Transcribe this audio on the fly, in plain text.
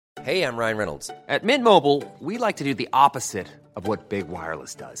Hey, I'm Ryan Reynolds. At Mint Mobile, we like to do the opposite of what Big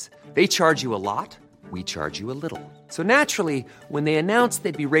Wireless does. They charge you a lot, we charge you a little. So naturally, when they announced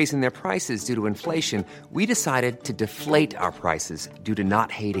they'd be raising their prices due to inflation, we decided to deflate our prices due to not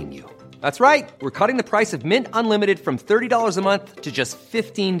hating you. That's right. We're cutting the price of Mint Unlimited from $30 a month to just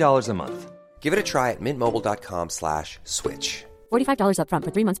 $15 a month. Give it a try at mintmobile.com/switch. $45 up front for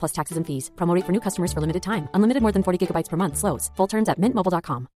 3 months plus taxes and fees. Promo rate for new customers for limited time. Unlimited more than 40 gigabytes per month. Slows full terms at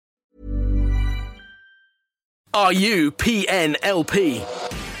mintmobile.com. Are you PNLP?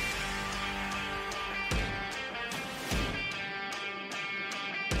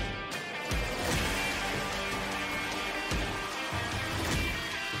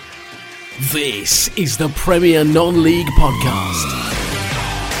 This is the Premier Non-League Podcast.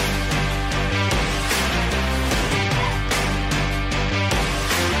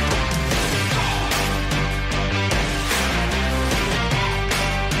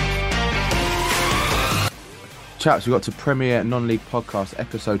 Chaps, we got to Premier Non-League Podcast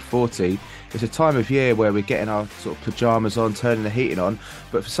episode 40. It's a time of year where we're getting our sort of pyjamas on, turning the heating on,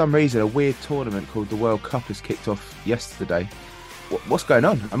 but for some reason a weird tournament called the World Cup has kicked off yesterday. What's going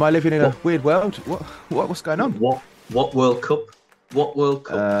on? Am I living in a weird world? What's going on? What World Cup? What World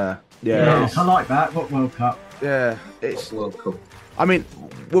Cup? Yeah, I like that. What World Cup? Yeah, it's World Cup. I mean,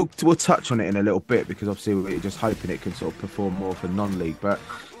 we'll touch on it in a little bit because obviously we're just hoping it can sort of perform more for non-league, but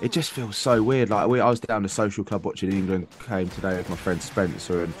it just feels so weird. Like I was down the social club watching England came today with my friend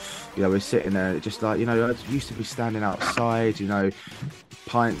Spencer, and we're sitting there. It just like I used to be standing outside,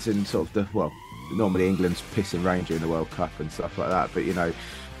 pints in sort of normally England's pissing rain during the World Cup and stuff like that, but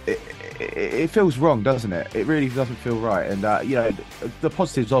it feels wrong, doesn't it? It really doesn't feel right. And the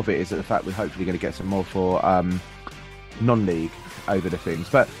positives of it is that the fact we're hopefully going to get some more for non-league over the things.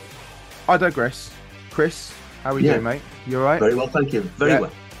 But I digress. Chris, how are you doing, mate? You all right? Very well, thank you. Very well.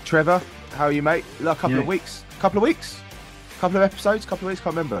 Trevor, how are you, mate? A couple of weeks? Couple of episodes? Couple of weeks?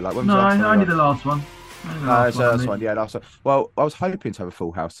 Can't remember. Like when was only the last one. Last one. Well, I was hoping to have a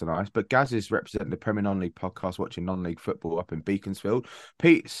full house tonight, but Gaz is representing the Premier Non-League Podcast, watching non-league football up in Beaconsfield.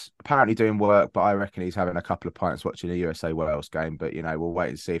 Pete's apparently doing work, but I reckon he's having a couple of pints watching a USA Wales game. But we'll wait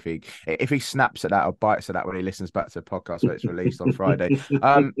and see if he snaps at that or bites at that when he listens back to the podcast when it's released on Friday.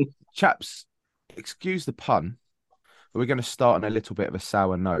 Chaps, excuse the pun, but we're going to start on a little bit of a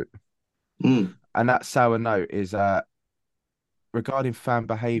sour note, and that sour note is regarding fan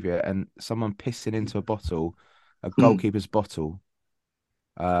behaviour and someone pissing into a bottle, a goalkeeper's bottle.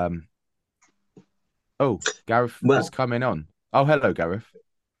 Gareth is coming on. Oh, hello, Gareth.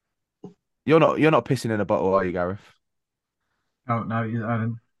 You're not pissing in a bottle, are you, Gareth? Oh no,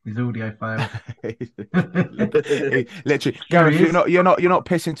 his audio failed. Literally, Gareth, you're not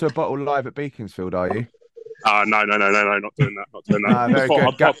pissing into a bottle live at Beaconsfield, are you? No, not doing that. Very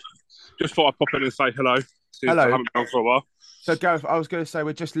good. Just thought I'd pop in and say hello. Hello. I haven't been on for a while. So, Gareth, I was going to say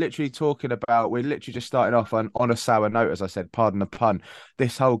we're literally just starting off on a sour note, as I said, pardon the pun.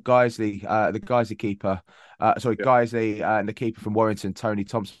 This whole Guiseley, the Guiseley keeper, Guiseley and the keeper from Warrington, Tony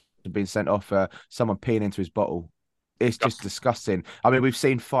Thompson, being sent off for someone peeing into his bottle. It's just disgusting. I mean, we've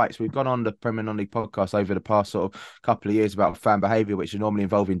seen fights. We've gone on the Premier Non-League podcast over the past sort of couple of years about fan behaviour, which are normally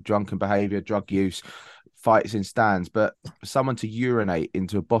involving drunken behaviour, drug use, fights in stands, but someone to urinate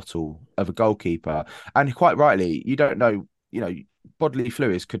into a bottle of a goalkeeper, and quite rightly, you don't know, bodily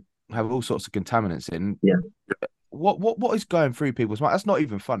fluids could have all sorts of contaminants in. Yeah. What is going through people's minds? That's not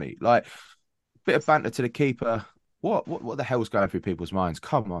even funny. Like, bit of banter to the keeper. What the hell's going through people's minds?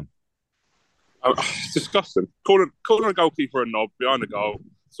 Come on. Oh, it's disgusting. Calling a goalkeeper a knob behind the goal,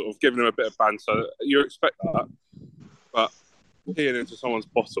 sort of giving him a bit of banter. You expect that, but peeing into someone's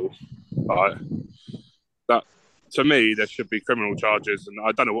bottle, like that. To me, there should be criminal charges, and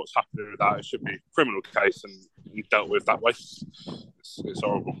I don't know what's happening with that. It should be a criminal case and dealt with that way. It's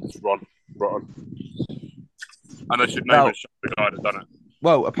horrible. It's rotten. And they should name the guy that done it.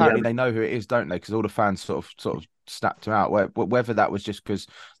 Well, apparently they know who it is, don't they? Because all the fans sort of snapped him out. Whether that was just because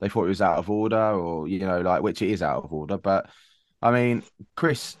they thought it was out of order, or which it is out of order. But I mean,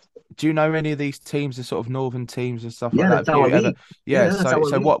 Chris, do you know any of these teams, the sort of northern teams and stuff like that? So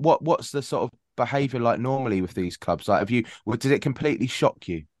what's the sort of behaviour like normally with these clubs? Like, did it completely shock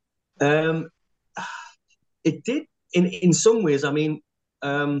you? It did in some ways. I mean,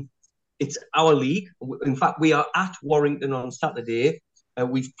 it's our league. In fact, we are at Warrington on Saturday.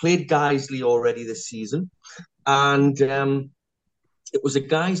 We've played Guiseley already this season, and it was a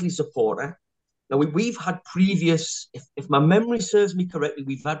Guiseley supporter. Now, we've had previous, if my memory serves me correctly,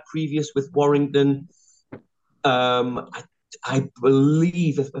 we've had previous with Warrington. I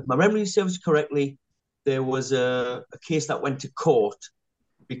believe, if my memory serves correctly, there was a case that went to court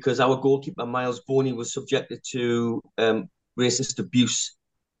because our goalkeeper Miles Boney was subjected to racist abuse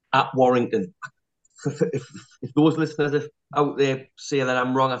at Warrington. If those listeners out there say that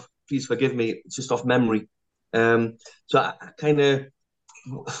I'm wrong, please forgive me. It's just off memory. So I kind of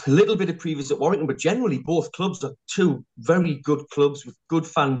a little bit of previous at Warrington, but generally both clubs are two very good clubs with good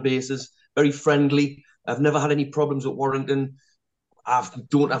fan bases, very friendly. I've never had any problems at Warrington. I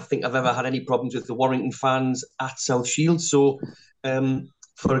think I've ever had any problems with the Warrington fans at South Shield. So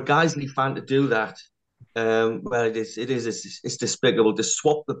for a Guiseley fan to do that, well, it's despicable to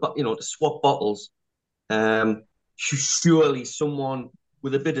swap bottles. Surely someone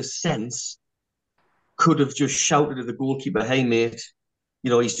with a bit of sense could have just shouted at the goalkeeper, "Hey mate,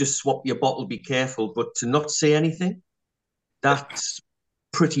 he's just swapped your bottle, be careful." But to not say anything, that's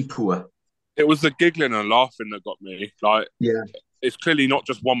pretty poor. It was the giggling and laughing that got me. Like, yeah, it's clearly not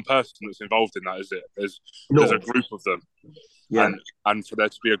just one person that's involved in that, is it? There's a group of them, and for there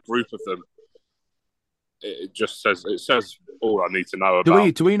to be a group of them, it says all I need to know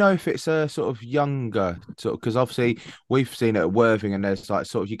about. Do we know if it's a sort of younger because obviously we've seen it at Worthing, and there's like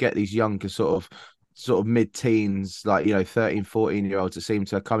sort of you get these younger sort of mid-teens, like 13, 14-year-olds that seem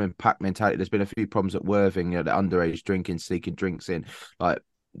to come in pack mentality. There's been a few problems at Worthing, the underage drinking, sneaking drinks in, like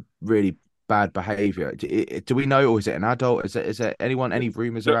really bad behaviour. Do we know, or is it an adult? Is there anyone, any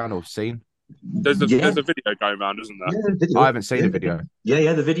rumours around or seen? There's a video going around, isn't there? Yeah, I haven't seen the video.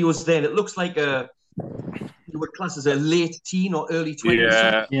 Yeah, the video's there, and it looks like you would class as a late teen or early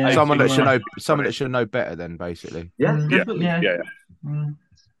 20s. Yeah. Someone that should know better then, basically. Yeah, definitely. Yeah.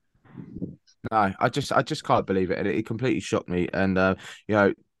 No, I just can't believe it, and it completely shocked me. And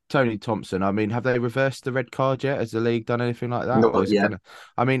Tony Thompson. I mean, have they reversed the red card yet? Has the league done anything like that?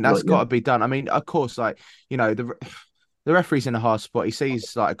 I mean, that's got to be done. I mean, of course, the referee's in a hard spot. He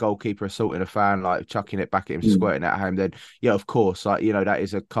sees like a goalkeeper assaulting a fan, like chucking it back at him, squirting it at him. Then, of course, that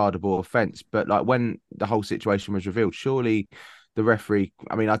is a cardable offence. But like when the whole situation was revealed, surely the referee.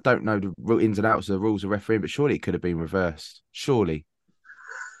 I mean, I don't know the ins and outs of the rules of refereeing, but surely it could have been reversed. Surely.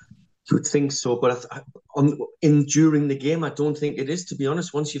 You would think so, but during the game, I don't think it is. To be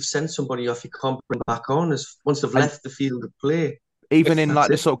honest, once you've sent somebody off, you can't bring back on. Once they've left the field of play. Even in like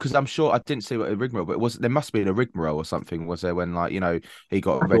the sort, because I'm sure I didn't see what a rigmarole, but there must be a rigmarole or something. Was there when he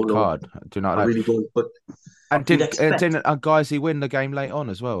got a red card? Do you know? I really don't. But didn't Guiseley win the game late on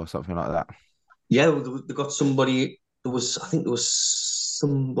as well, or something like that? Yeah, they got somebody. Was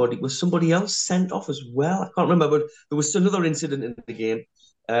somebody else sent off as well? I can't remember, but there was another incident in the game.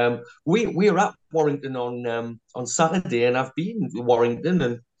 We are at Warrington on Saturday, and I've been to Warrington,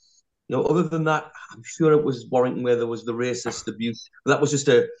 and other than that, I'm sure it was Warrington where there was the racist abuse. But that was just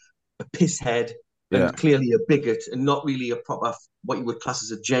a pisshead and clearly a bigot, and not really a proper what you would class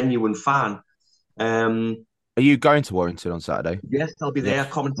as a genuine fan. Are you going to Warrington on Saturday? Yes, I'll be there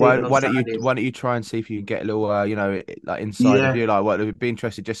commentating. Why don't you try and see if you can get a little like inside of you, like what? It'd be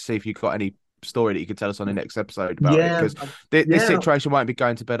interested just to see if you've got any story that you could tell us on the next episode about it, because this situation won't be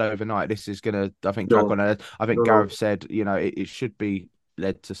going to bed overnight. This is going to, I think, drag on. I think Gareth said, it should be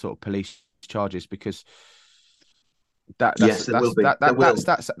led to sort of police charges, because that's assault.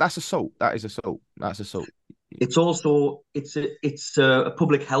 That is assault. That's assault. It's also it's a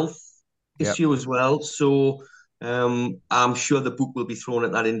public health issue as well. So I'm sure the book will be thrown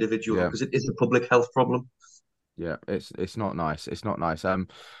at that individual because it is a public health problem. Yeah, it's not nice. It's not nice.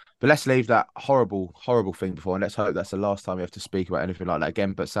 But let's leave that horrible, horrible thing before, and let's hope that's the last time we have to speak about anything like that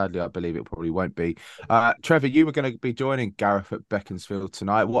again. But sadly, I believe it probably won't be. Trevor, you were going to be joining Gareth at Beaconsfield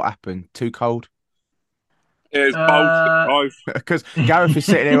tonight. What happened? Too cold? It's bold, because Gareth is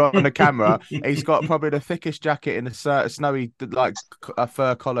sitting here on the camera. He's got probably the thickest jacket in the snowy, like a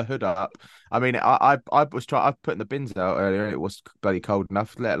fur collar hood up. I mean, I was putting the bins out earlier, and it was bloody cold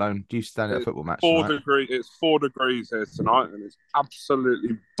enough. Let alone you stand at a football match. It's 4 degrees here tonight, and it's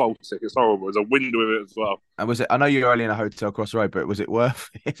absolutely Baltic. It's horrible. There's a wind with it as well. And was it? I know you're only in a hotel across the road, but was it worth?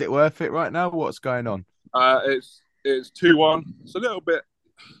 Is it worth it right now? What's going on? It's 2-1. It's a little bit.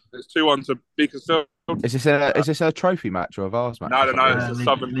 It's 2-1 to Beaconsfield. Is this a trophy match or a Vars match? No. It's a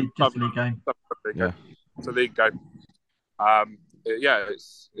Southern league game. Yeah, it's a league game.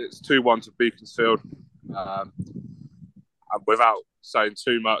 It's 2-1 to Beaconsfield. And without saying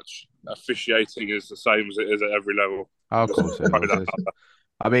too much, officiating is the same as it is at every level. Oh, of course.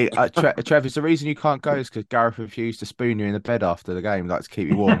 I mean, Trev, is the reason you can't go is because Gareth refused to spoon you in the bed after the game, like to keep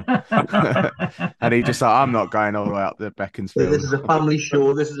you warm. And he just like, I'm not going all the way up the Beaconsfield. This is a family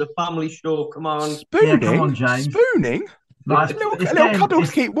show. Come on. Spooning? Yeah, come on, James. Spooning? Like, a little cuddle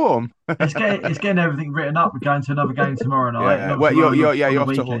to keep warm. It's getting everything written up. We're going to another game tomorrow night. Yeah. Well, you're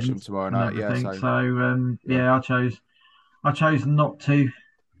off to Horsham tomorrow night. Yeah, so I chose not to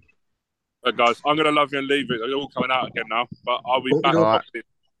Guys, I'm going to love you and leave it. They're all coming out again now, but I'll be Okay, back. all right. Properly.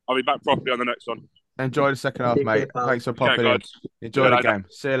 I'll be back properly on the next one. Enjoy the second half, Take care, mate. pal. Thanks for Okay, popping in. guys. Enjoy See you the later. game.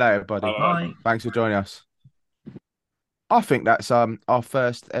 See you later, buddy. Bye-bye. Bye. Thanks for joining us. I think that's our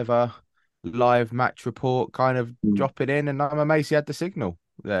first ever live match report kind of dropping in, and I'm amazed he had the signal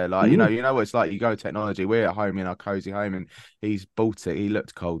there. Like, you know what it's like. You go technology. We're at home in our cozy home, and he's bought it. He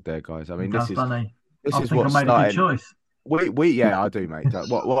looked cold there, guys. I mean, That's funny. this I is think I what's made a good starting. choice. Yeah, I do, mate.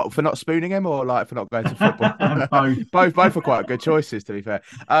 What for not spooning him, or like for not going to football? Both. Both are quite good choices, to be fair.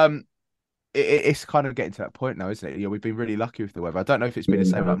 It's kind of getting to that point now, isn't it? We've been really lucky with the weather. I don't know if it's been the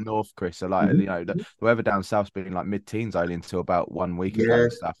same up north, Chris. So like, the weather down south's been like mid-teens only until about 1 week ago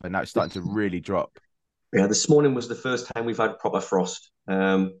and stuff, and now it's starting to really drop. Yeah, this morning was the first time we've had proper frost.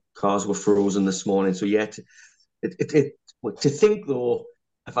 Cars were frozen this morning. So yeah, to think though,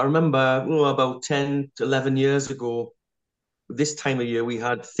 if I remember, about 10 to 11 years ago, this time of year we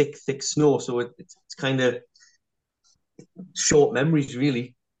had thick snow. So it's kind of short memories,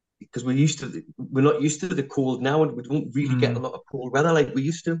 really, because we're not used to the cold now, and we don't really get a lot of cold weather like we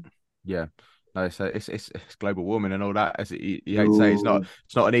used to. Yeah. No, so it's global warming and all that. As you hate to say, it's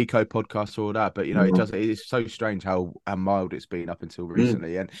not an eco podcast or all that, but it's so strange how mild it's been up until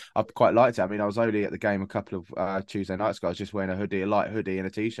recently, and I've quite liked it. I mean, I was only at the game a couple of Tuesday nights ago. I was just wearing a light hoodie and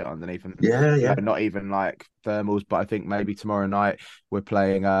a t-shirt underneath, and not even like thermals. But I think maybe tomorrow night we're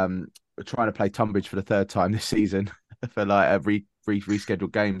playing. We're trying to play Tunbridge for the third time this season for like every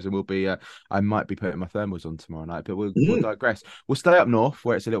rescheduled games, and we'll be I might be putting my thermals on tomorrow night, but we'll digress. We'll stay up north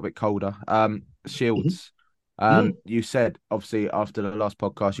where it's a little bit colder. Shields, you said obviously after the last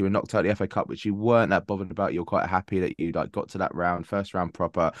podcast you were knocked out of the FA Cup, which you weren't that bothered about. You're quite happy that you got to that first round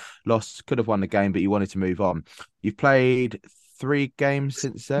proper. Lost, could have won the game, but you wanted to move on. You've played 3 games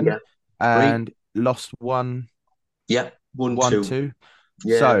since then, and lost 1. Yeah, 1-2.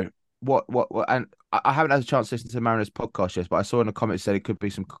 Yeah. So what and I haven't had a chance to listen to the Mariners podcast yet, but I saw in the comments said it could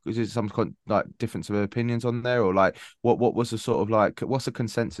be some like difference of opinions on there, or like what was the sort of like what's the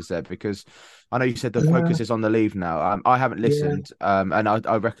consensus there? Because I know you said the focus is on the leave now. I haven't listened, and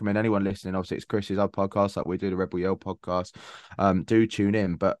I recommend anyone listening. Obviously, it's Chris's other podcast, like we do the Rebel Yell podcast. Do tune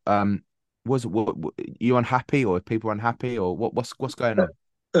in, but was you unhappy, or people unhappy, or what's going on?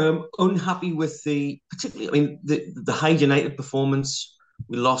 Unhappy with particularly. I mean, the Hyde United performance.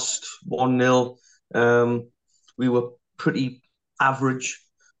 We lost 1-0. We were pretty average.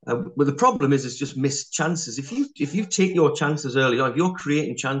 But the problem is, it's just missed chances. If you take your chances early on, if you're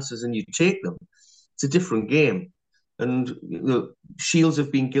creating chances and you take them, it's a different game. And Shields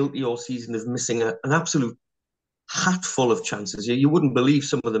have been guilty all season of missing an absolute hatful of chances. You wouldn't believe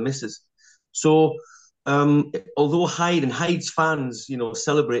some of the misses. So although Hyde's fans,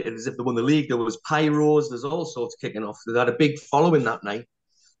 celebrated as if they won the league, there was pyros, there's all sorts kicking off. They had a big following that night,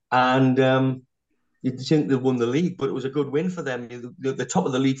 and you'd think they won the league, but it was a good win for them. They're the top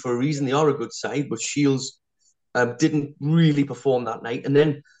of the league for a reason. They are a good side, but Shields didn't really perform that night. And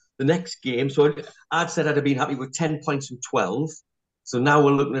then the next game, so I'd said I'd have been happy with 10 points from 12. So now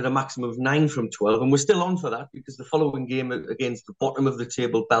we're looking at a maximum of 9 from 12, and we're still on for that because the following game against the bottom of the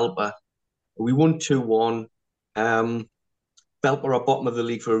table, Belper, we won 2-1. Belper are bottom of the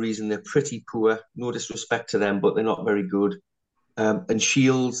league for a reason. They're pretty poor. No disrespect to them, but they're not very good. And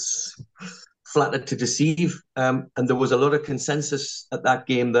Shields flattered to deceive. And there was a lot of consensus at that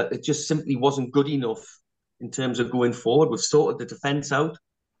game that it just simply wasn't good enough in terms of going forward. We've sorted the defence out.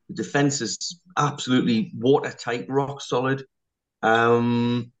 The defence is absolutely watertight, rock solid.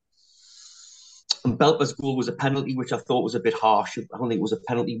 And Belper's goal was a penalty, which I thought was a bit harsh. I don't think it was a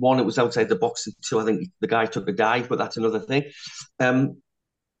penalty. 1, it was outside the box, and 2, I think the guy took a dive, but that's another thing. And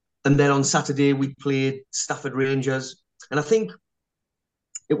then on Saturday, we played Stafford Rangers, and I think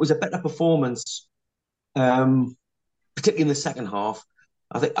it was a better performance, particularly in the second half.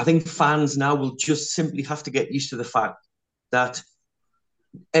 I think fans now will just simply have to get used to the fact that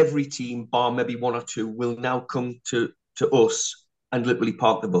every team, bar maybe 1 or 2, will now come to us and literally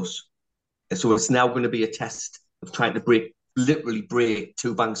park the bus. So it's now going to be a test of trying to literally break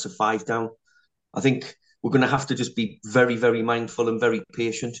 2 banks of 5 down. I think we're going to have to just be very, very mindful and very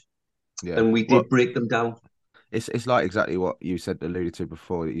patient. Yeah. And we did break them down. It's like exactly what you said, alluded to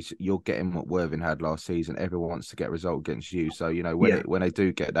before. You're getting what Worthing had last season. Everyone wants to get a result against you. So, when they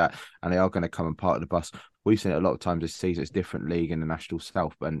do get that, and they are going to come and park the bus, we've seen it a lot of times this season. It's different league in the National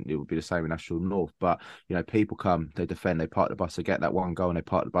South, and it would be the same in National North. But, people come, they defend, they park the bus, they get that 1 goal and they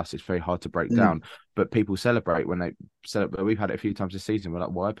park the bus. It's very hard to break down. But people celebrate when they celebrate. We've had it a few times this season. We're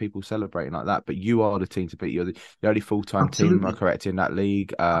like, why are people celebrating like that? But you are the team to beat. You're the only full-time team, am I correct, in that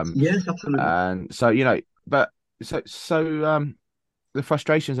league? Yes, absolutely. And so, but... So the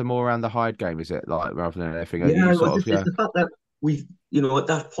frustrations are more around the Hyde game, is it? Like rather than anything? Yeah, You well, sort of, it's the fact that at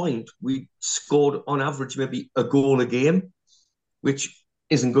that point, we scored on average maybe a goal a game, which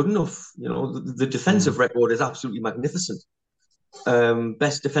isn't good enough. The defensive record is absolutely magnificent.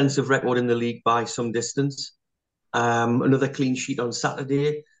 Best defensive record in the league by some distance. Another clean sheet on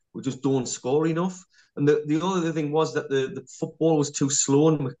Saturday. We just don't score enough. And the other thing was that the football was too slow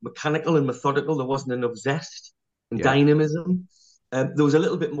and mechanical and methodical. There wasn't enough zest and dynamism. There was a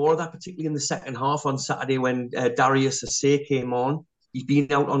little bit more of that, particularly in the second half on Saturday when Darius Assay came on. He's been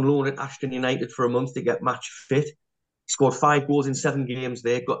out on loan at Ashton United for a month to get match fit. He scored 5 goals in 7 games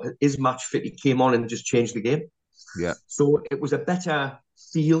there, got his match fit. He came on and just changed the game. Yeah. So it was a better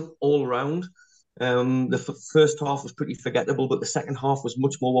feel all round. The first half was pretty forgettable, but the second half was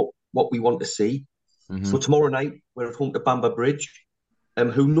much more what we want to see. Mm-hmm. So tomorrow night, we're at home to Bamber Bridge,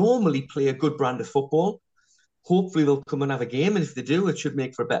 who normally play a good brand of football. Hopefully they'll come and have a game, and if they do, it should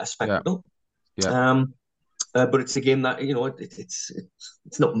make for a better spectacle. Yeah. But it's a game that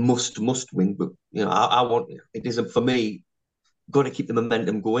it's not must win, but I want it isn't for me. Got to keep the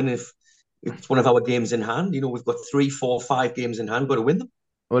momentum going. If it's one of our games in hand, we've got 3, 4, 5 games in hand. Got to win them.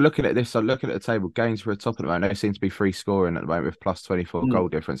 Well, looking at this, I'm looking at the table. Gainsborough top at the moment. They seem to be free scoring at the moment with plus 24 goal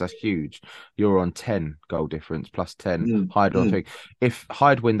difference. That's huge. You're on 10 goal difference, plus 10. Hyde on 3. If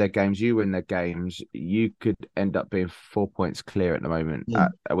Hyde win their games, you win their games, you could end up being 4 points clear at the moment,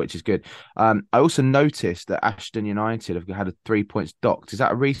 which is good. I also noticed that Ashton United have had 3 points docked. Is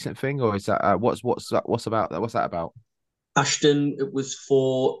that a recent thing, or is that what's about that? What's that about? Ashton, it was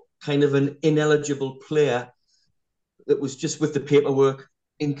for kind of an ineligible player that was just with the paperwork.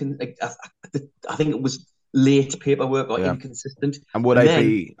 I think it was late paperwork or inconsistent. And will they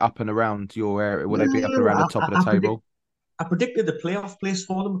be up and around your area? Will they be up and around the top of the table? I predicted the playoff place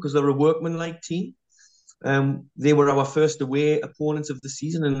for them because they're a workman-like team. They were our first away opponents of the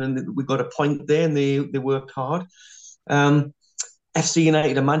season, and then we got a point there, and they worked hard. FC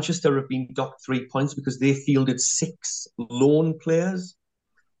United of Manchester have been docked 3 points because they fielded 6 loan players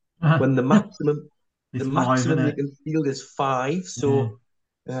when the maximum they can field is 5. So.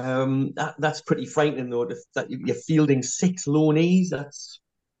 That's pretty frightening, though. That you're fielding 6 loanees, that's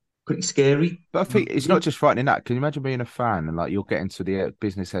pretty scary. But I think it's not just frightening that. Can you imagine being a fan and like you're getting to the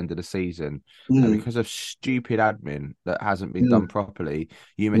business end of the season and because of stupid admin that hasn't been done properly,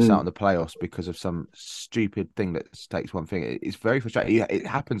 you miss out on the playoffs because of some stupid thing that takes one thing. It's very frustrating. It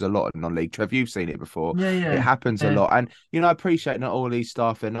happens a lot in non-league. Trev, you've seen it before. It happens a lot. And, I appreciate not all these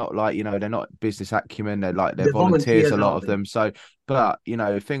staff. They're not like, they're not business acumen. They're volunteers, a lot of them. So, but,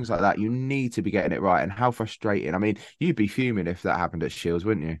 things like that, you need to be getting it right. And how frustrating. I mean, you'd be fuming if that happened at Shields,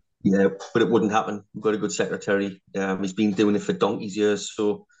 wouldn't you? Yeah, but it wouldn't happen. We've got a good secretary. He's been doing it for donkey's years.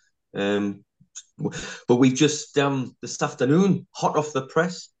 So, but we've just, this afternoon, hot off the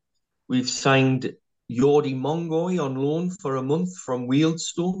press, we've signed Jordi Mongoy on loan for a month from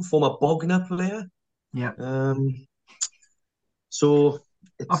Wealdstone, former Bognor player. Yeah. So,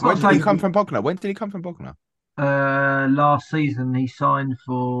 when did he come from Bognor? Last season he signed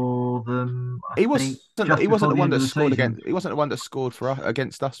for them. He wasn't the one that scored against. He wasn't the one that scored for us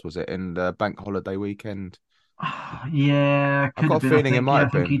against us, was it? In the bank holiday weekend. Yeah, I've got a feeling it might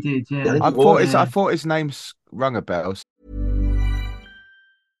have been. He did. Yeah, I thought his name rung a bell.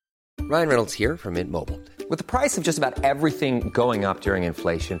 Ryan Reynolds here from Mint Mobile. With the price of just about everything going up during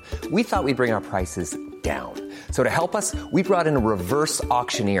inflation, we thought we'd bring our prices down. So to help us, we brought in a reverse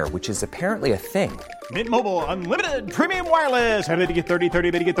auctioneer, which is apparently a thing. Mint Mobile Unlimited Premium Wireless. How to get 30,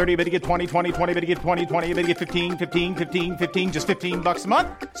 30, bit to get 30, bit to get 20, 20, 20, bit to get 20, 20, bit to get 15, 15, 15, 15, just $15 a month?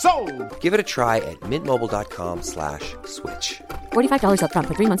 Sold! Give it a try at mintmobile.com/switch. $45 up front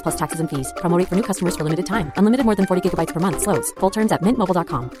for 3 months plus taxes and fees. Promo rate for new customers for limited time. Unlimited more than 40 gigabytes per month. Slows full terms at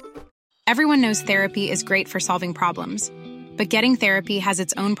mintmobile.com. Everyone knows therapy is great for solving problems. But getting therapy has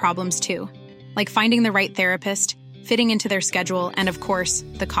its own problems too. Like finding the right therapist, fitting into their schedule, and of course,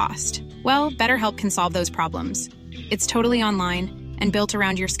 the cost. Well, BetterHelp can solve those problems. It's totally online and built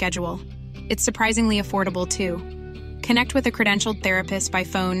around your schedule. It's surprisingly affordable too. Connect with a credentialed therapist by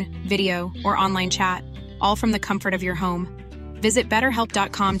phone, video, or online chat, all from the comfort of your home. Visit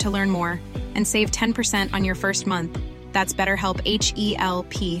BetterHelp.com to learn more and save 10% on your first month. That's BetterHelp,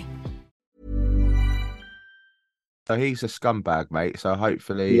 H-E-L-P. So he's a scumbag, mate. So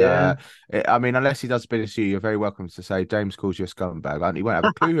hopefully, unless he does business to you, you're very welcome to say James calls you a scumbag. He won't have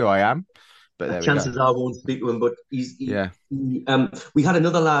a clue who I am. But there chances are I won't speak to him. But we had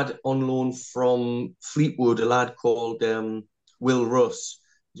another lad on loan from Fleetwood, a lad called Will Russ.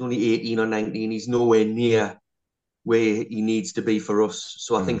 He's only 18 or 19. He's nowhere near where he needs to be for us.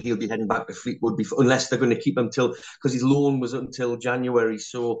 So I think he'll be heading back to Fleetwood unless they're going to keep him because his loan was until January.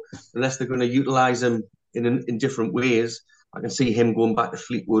 So unless they're going to utilise him in different ways, I can see him going back to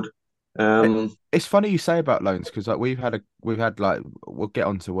Fleetwood. It's funny you say about loans because like we've had we'll get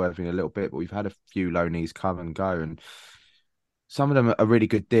on to Worthing a little bit, but we've had a few loanees come and go, and some of them are really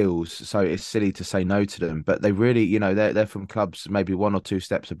good deals. So it's silly to say no to them, but they really, they're from clubs maybe 1 or 2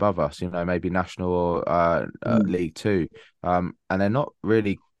 steps above us, maybe National or League Two, and they're not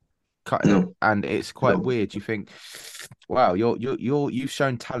really cutting it, and it's quite weird. You think, wow, you've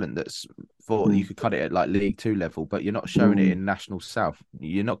shown talent that's thought you could cut it at like League Two level, but you're not showing it in National South.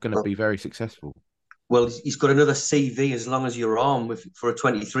 You're not going to be very successful. Well, he's got another CV as long as your arm for a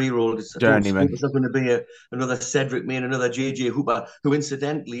 23-year-old. Journeyman. There's not going to be another Cedric May and another JJ Hooper, who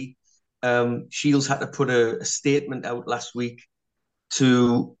incidentally, Shields had to put a statement out last week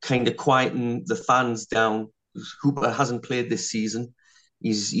to kind of quieten the fans down. Hooper hasn't played this season.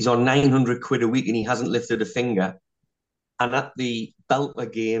 He's on 900 quid a week and he hasn't lifted a finger. And at the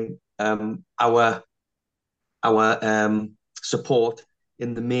Belter game, our support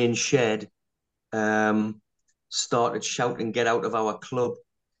in the main shed started shouting, "Get out of our club,"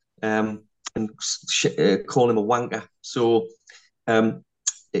 and calling him a wanker. So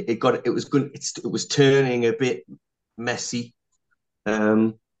it was turning a bit messy.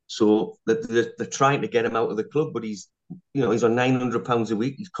 So they're trying to get him out of the club, but he's on £900 a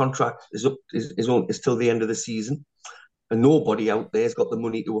week. His contract is up is till the end of the season, and nobody out there has got the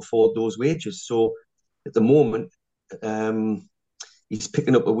money to afford those wages. So at the moment, he's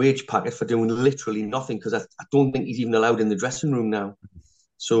picking up a wage packet for doing literally nothing because I don't think he's even allowed in the dressing room now.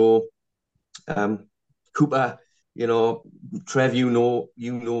 So Cooper, Trev, you know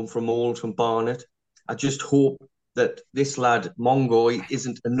him from old, from Barnet. I just hope that this lad Mongoy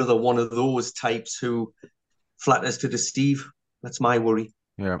isn't another one of those types who flatters to deceive. That's my worry.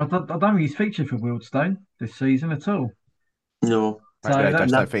 Yeah, I don't think he's featured for Wealdstone this season at all. No. So I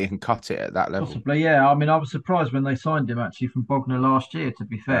just don't think he can cut it at that level. Possibly, yeah. I mean, I was surprised when they signed him actually from Bognor last year, to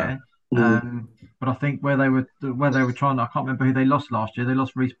be fair. Yeah. But I think where they were trying, I can't remember who they lost last year. They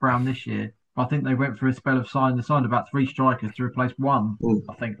lost Reece Brown this year. But I think they went for a spell of they signed about 3 strikers to replace one,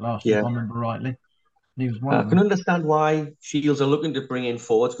 I think, last year, if I remember rightly. He was one. I can understand why Shields are looking to bring in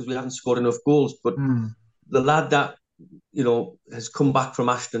forwards because we haven't scored enough goals. But the lad that, has come back from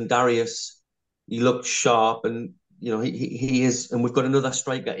Ashton Darius, he looked sharp and he is, and we've got another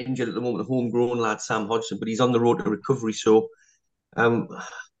striker injured at the moment, a homegrown lad, Sam Hodgson, but he's on the road to recovery. So, at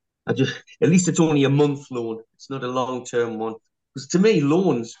least it's only a month loan. It's not a long-term one. Because to me,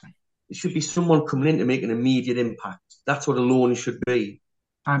 loans, it should be someone coming in to make an immediate impact. That's what a loan should be.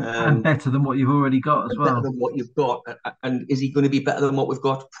 And better than what you've already got as well. Better than what you've got. And is he going to be better than what we've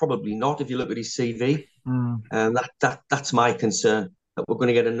got? Probably not, if you look at his CV. And that's my concern. That we're going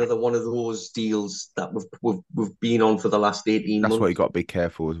to get another one of those deals that we've been on for the last 18 months. That's what you got to be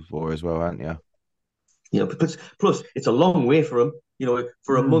careful for as well, aren't you? Plus it's a long way for him.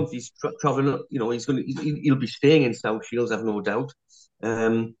 For a month he's traveling. He'll be staying in South Shields, I've no doubt,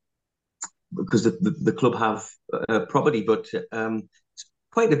 because the club have property. But it's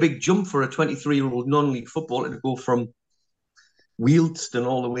quite a big jump for a 23-year-old non-league footballer to go from Wealdstone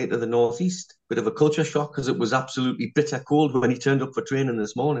all the way to the northeast. Bit of a culture shock because it was absolutely bitter cold when he turned up for training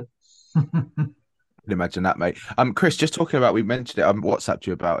this morning. I can imagine that, mate. Chris, just talking about, we mentioned it, WhatsApped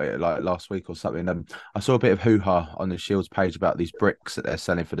you about it like last week or something. I saw a bit of hoo-ha on the Shields page about these bricks that they're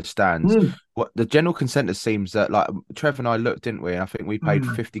selling for the stands. What the general consensus seems that, like, Trev and I looked, didn't we? And I think we paid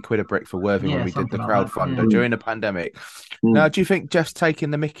 50 quid a brick for Worthing when we did the crowdfunder during the pandemic. Now, do you think Jeff's taking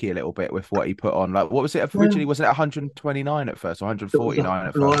the mickey a little bit with what he put on? Like, what was it originally? Was it 129 at first or 149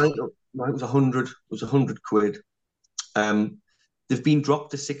 at first? No, it was 100. It was 100 quid. They've been dropped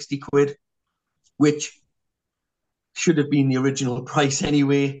to 60 quid. Which should have been the original price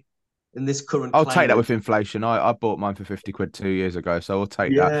anyway in this current I'll climate. take that with inflation. I bought mine for 50 quid 2 years ago, so I'll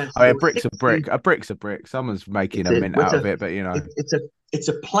take that. I mean, a brick's a brick. A brick's a brick. Someone's making a mint out of it, but It's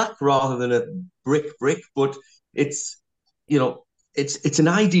a plaque rather than a brick, but it's an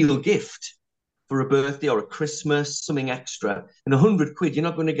ideal gift for a birthday or a Christmas, something extra. And 100 quid, you're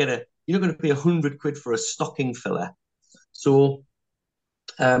not going to pay 100 quid for a stocking filler. So,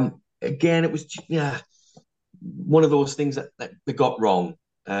 again, it was one of those things that they got wrong.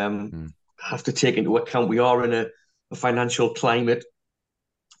 Have to take into account we are in a financial climate,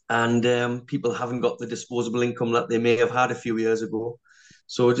 and people haven't got the disposable income that they may have had a few years ago.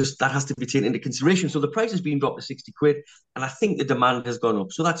 So just that has to be taken into consideration. So the price has been dropped to 60 quid, and I think the demand has gone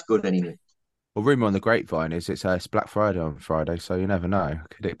up. So that's good anyway. Well, rumor on the grapevine is it's Black Friday on Friday, so you never know.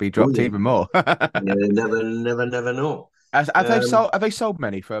 Could it be Oh, dropped yeah. even more? Yeah, never know. Have they sold? Have they sold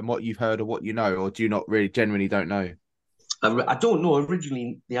many from what you've heard or what you know, or do you not really genuinely don't know? I don't know.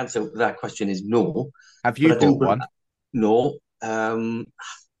 Originally, the answer to that question is no, Have but you I do. bought one? No.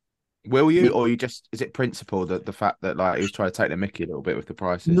 Will you, or you just is it principle that the fact that like he was trying to take the Mickey a little bit with the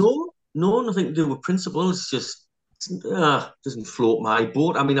prices? No, nothing to do with principle. It's just doesn't float my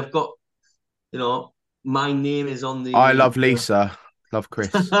boat. I mean, I've got, my name is on I the. love Lisa, love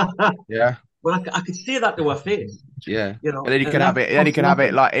Chris. Yeah, Well, I could say that to her face, yeah. you And know, then you and can have that it. Then you costs can have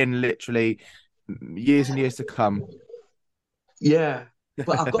it nothing. like in literally years and years to come. Yeah,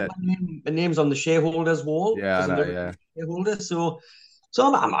 but I've got my name's on the shareholders wall Yeah, I as an know. original Yeah, shareholder, so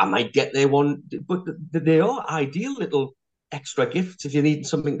I might get there one, but they are ideal little extra gifts if you need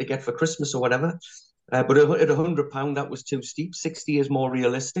something to get for Christmas or whatever. But at £100, that was too steep. 60 is more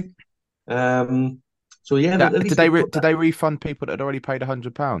realistic. So yeah, at least they put did that they refund people that had already paid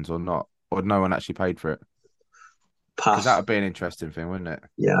 £100 or not, or no one actually paid for it? Because that pass. would be an interesting thing, wouldn't it?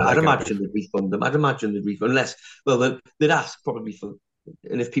 Yeah, That they I'd get a imagine they'd refund them. I'd imagine they'd refund unless, well, they'd ask probably for,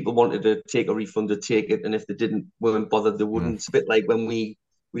 and if people wanted to take a refund, they'd take it, and if they weren't bothered, they Mm, wouldn't. It's a bit like when we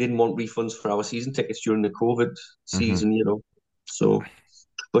didn't want refunds for our season tickets during the COVID hmm. season, So,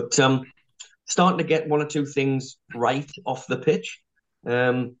 but starting to get one or two things right off the pitch.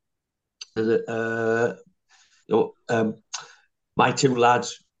 Um, uh, you know, um, my two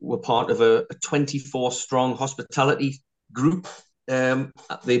lads were part of a 24 strong hospitality group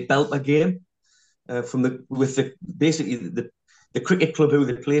at the Belter game from the with the basically the cricket club who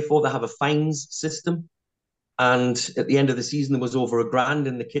they play for. They have a fines system, and at the end of the season there was over £1,000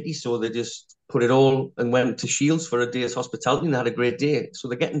 in the kitty, so they just put it all and went to Shields for a day's hospitality, and they had a great day. So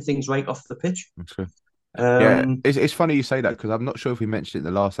they're getting things right off the pitch. Okay. Yeah, Um, it's funny you say that because I'm not sure if we mentioned it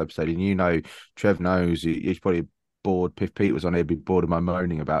in the last episode, and Trev knows he's probably bored. If Pete was on, he'd be bored of my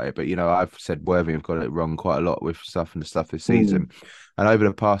moaning about it. But I've said Worthing have got it wrong quite a lot with stuff and the stuff this season. And over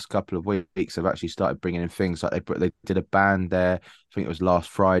the past couple of weeks, they've actually started bringing in things like they did a band there. I think it was last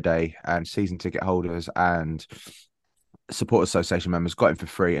Friday, and season ticket holders and support association members got in for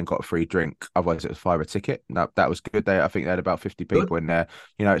free and got a free drink. Otherwise, it was £5 a ticket. That was good. I think they had about 50 good. people in there.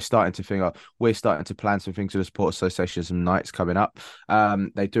 It's starting to think, we're starting to plan some things with the support association, some nights coming up.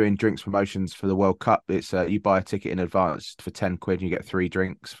 They're doing drinks promotions for the World Cup. It's you buy a ticket in advance for £10 and you get 3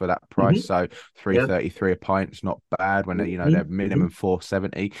 drinks for that price. So £3.33 a pint. It's not bad when they're minimum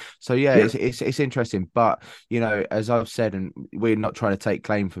 £4.70. So yeah, it's interesting. But as I've said, and we're not trying to take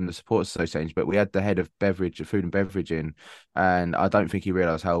claim from the support association, but we had the head of food and beverage in. And I don't think he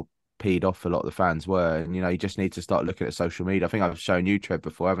realised how peed off a lot of the fans were. And you just need to start looking at social media. I think I've shown you, Trev,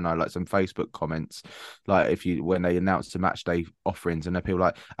 before, haven't I? Like some Facebook comments, like when they announced the match day offerings, and they're people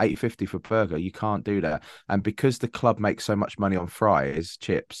like £8.50 for a burger. You can't do that. And because the club makes so much money on fries,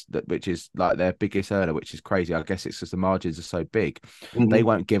 chips, which is like their biggest earner, which is crazy. I guess it's because the margins are so big. They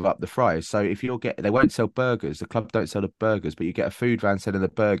won't give up the fries. So if they won't sell burgers. The club don't sell the burgers, but you get a food van selling the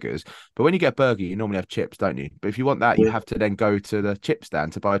burgers. But when you get a burger, you normally have chips, don't you? But if you want that, you have to then go to the chip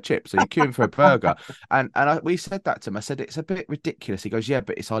stand to buy a chip. So you're queuing for a burger. And we said that to him. I said, it's a bit ridiculous. He goes, yeah,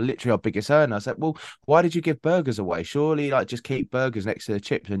 but it's literally our biggest earner. I said, well, why did you give burgers away? Surely just keep burgers next to the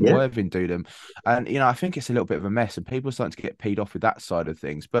chips and Worthing do them. And, I think it's a little bit of a mess and people are starting to get peed off with that side of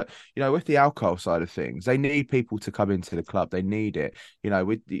things. But, with the alcohol side of things, they need people to come into the club. They need it. You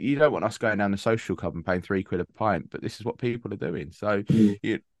don't want us going down the social club and paying £3 a pint, but this is what people are doing. So,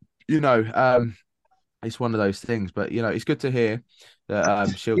 it's one of those things, but it's good to hear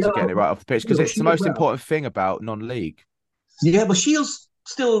that Shields are getting it right off the pitch because it's the most important thing about non-league. Yeah, but Shields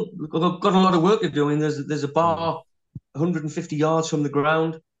still got a lot of work to do. I mean, there's a bar 150 yards from the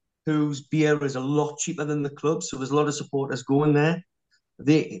ground whose beer is a lot cheaper than the club, so there's a lot of supporters going there.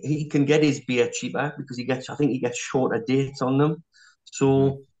 He can get his beer cheaper because I think he gets shorter dates on them.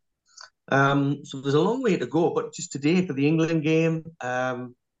 So, so there's a long way to go. But just today for the England game, I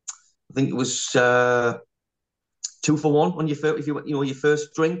think it was 2 for 1 on your first, your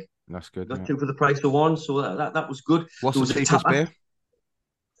first drink. That's good. Got 2 for the price of 1, so that was good. What's the cheapest beer?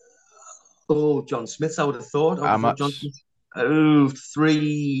 Oh, John Smith's, I would have thought. How much? John Smith. Oh,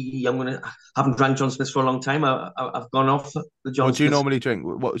 3. I haven't drank John Smith's for a long time. I've gone off the John. What do you normally drink?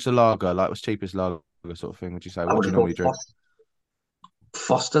 What's the lager like? What's cheapest lager sort of thing? Would you say? What do you normally drink?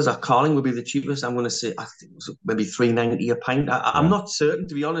 Foster's or Carling would be the cheapest. I'm going to say I think it was maybe £3.90 a pint. I'm not certain,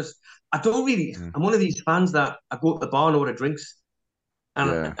 to be honest. I don't really. I'm one of these fans that I go to the bar and order drinks, and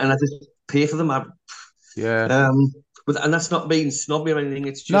I just pay for them. and that's not being snobby or anything.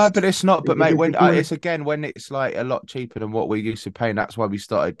 It's No, just but it's not. But mate, when because- it's again when it's like a lot cheaper than what we used to pay, and that's why we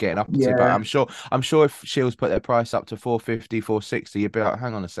started getting up to. But yeah. I'm sure if Shields put their price up to 450, 460, you'd be like,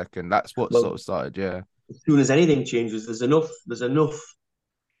 hang on a second, that's what Well, sort of started. Yeah, as soon as anything changes, there's enough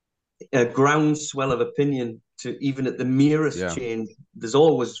groundswell of opinion to even at the merest Yeah. change. There's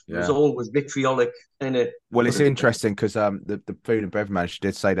always Yeah. vitriolic kind of. Well, it's interesting because the food and beverage manager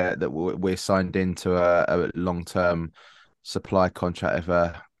did say that we're signed into a long-term supply contract of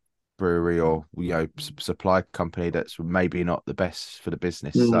a brewery or supply company that's maybe not the best for the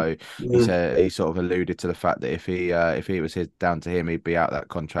business. So he sort of alluded to the fact that if he was down to him, he'd be out that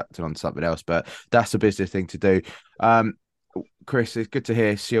contract and on something else. But that's a business thing to do. Chris, it's good to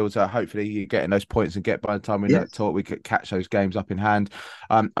hear Shields. Hopefully you're getting those points and get by the time we talk, we could catch those games up in hand.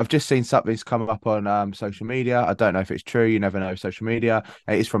 I've just seen something's come up on social media. I don't know if it's true. You never know social media.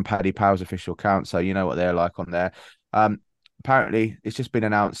 It is from Paddy Power's official account, so you know what they're like on there. Apparently, it's just been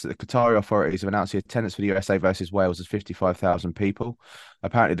announced that the Qatari authorities have announced the attendance for the USA versus Wales as 55,000 people.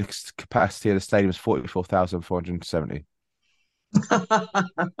 Apparently, the capacity of the stadium is 44,470.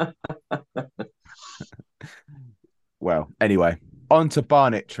 Well, anyway, on to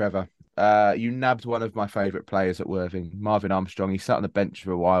Barnet, Trevor. You nabbed one of my favourite players at Worthing, Marvin Armstrong. He sat on the bench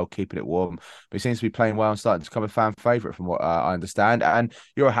for a while, keeping it warm, but he seems to be playing well and starting to become a fan favourite from what I understand. And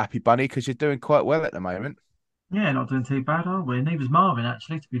you're a happy bunny because you're doing quite well at the moment. Yeah, not doing too bad, are we? And he was Marvin,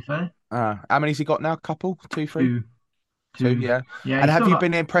 actually, to be fair. How many's he got now? Couple? 2, 3? Two, yeah. Yeah. And have you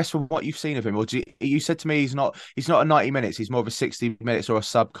been impressed with what you've seen of him? Or you said to me he's not a 90 minutes, he's more of a 60 minutes or a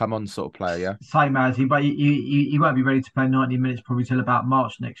sub come on sort of player, yeah? Same as he, but he won't be ready to play 90 minutes probably till about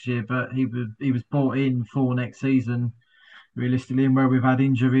March next year. But he was brought in for next season, realistically, and where we've had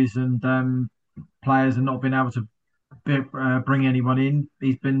injuries and players have not been able to bring anyone in.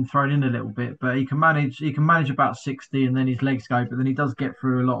 He's been thrown in a little bit, but he can manage about 60, and then his legs go. But then he does get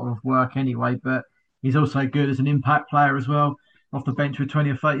through a lot of work anyway. But he's also good as an impact player as well, off the bench with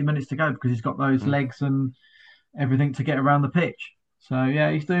 20 or 30 minutes to go because he's got those legs and everything to get around the pitch. So yeah,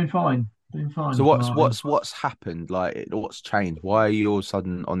 he's doing fine. So what's happened? Like, what's changed? Why are you all of a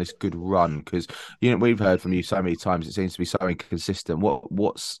sudden on this good run? Because we've heard from you so many times. It seems to be so inconsistent.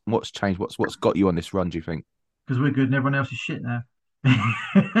 What's changed? What's got you on this run? Do you think? Because we're good and everyone else is shit now.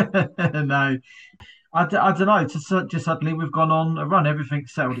 No, I don't know. Just suddenly we've gone on a run.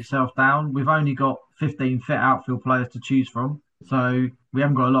 Everything's settled itself down. We've only got 15 fit outfield players to choose from, so we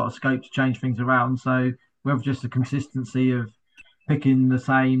haven't got a lot of scope to change things around. So we have just a consistency of picking the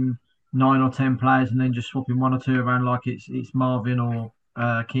same 9 or 10 players and then just swapping 1 or 2 around, like it's Marvin or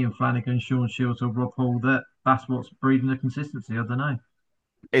Kean Flanagan, Sean Shields or Rob Hall. That's what's breeding the consistency. I don't know.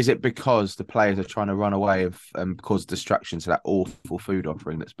 Is it because the players are trying to run away and cause distraction to that awful food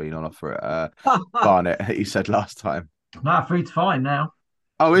offering that's been on offer at Barnet? You said last time. No, food's fine now.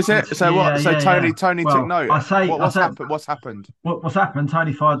 Oh, is it? So yeah, what? So yeah, Tony yeah. took note. What's happened? What's happened?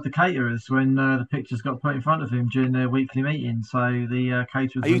 Tony fired the caterers when the pictures got put in front of him during their weekly meeting. So the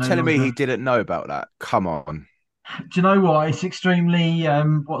caterers. Are you telling me he didn't know about that? Come on. Do you know what? It's extremely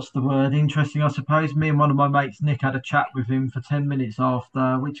what's the word? Interesting, I suppose. Me and one of my mates, Nick, had a chat with him for 10 minutes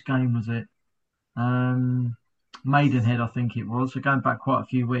after which game was it? Maidenhead, I think it was. So going back quite a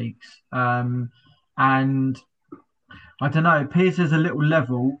few weeks. And I don't know, it appears there's a little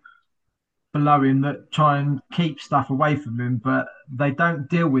level below him that try and keep stuff away from him, but they don't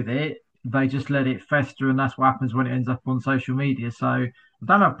deal with it. They just let it fester, and that's what happens when it ends up on social media. So I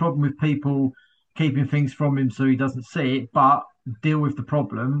don't have a problem with people keeping things from him so he doesn't see it, but deal with the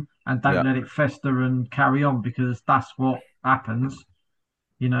problem and don't let it fester and carry on, because that's what happens.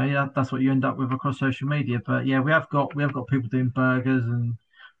 That's what you end up with across social media. But yeah, we have got people doing burgers and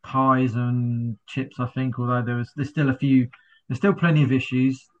pies and chips, I think, although there's still plenty of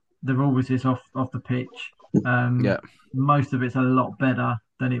issues. There always is off the pitch. Most of it's a lot better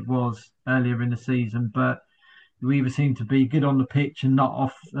than it was earlier in the season, but we either seem to be good on the pitch and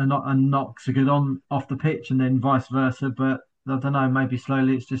not so good off the pitch, and then vice versa. But I don't know, maybe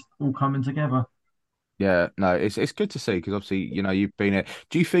slowly it's just all coming together. Yeah, no, it's good to see, because obviously, you've been it.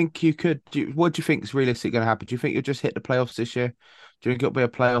 Do you think you could? What do you think is realistic going to happen? Do you think you'll just hit the playoffs this year? Do you think it'll be a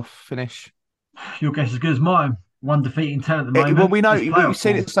playoff finish? Your guess is as good as mine. 1 defeat in 10 at the moment. Well, we know we've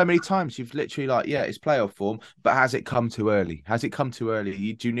seen it so many times. You've literally it's playoff form, but has it come too early?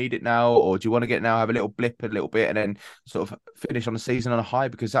 Do you need it now, or do you want to get now, have a little blip a little bit, and then sort of finish on the season on a high?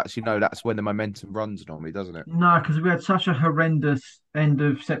 Because that's when the momentum runs normally, doesn't it? No, because we had such a horrendous end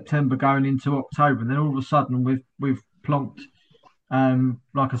of September going into October, and then all of a sudden we've plonked,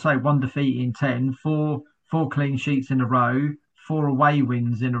 like I say, 1 defeat in 10, four clean sheets in a row, 4 away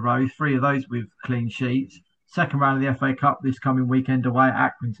wins in a row, 3 of those with clean sheets. second round of the FA Cup this coming weekend away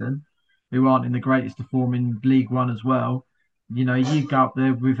at Accrington, who aren't in the greatest of form in League One as well. You know, you go up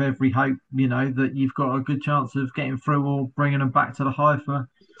there with every hope, you know, that you've got a good chance of getting through or bringing them back to the high for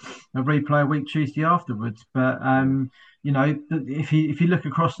a replay a week Tuesday afterwards. But you know, if you look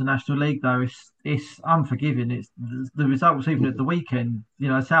across the National League though, it's unforgiving. It's the results even at the weekend. You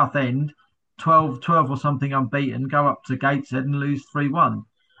know, Southend 12 or something unbeaten, go up to Gateshead and lose 3-1.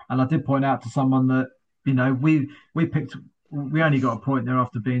 And I did point out to someone that, you know, we only got a point there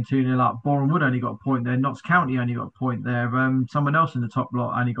after being 2-0 up. Boreham Wood only got a point there. Notts County only got a point there. Someone else in the top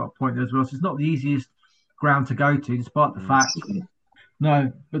lot only got a point there as well. So it's not the easiest ground to go to, despite the fact.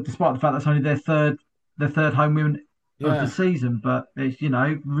 No, but despite the fact that's only their third home win of the season. But it's, you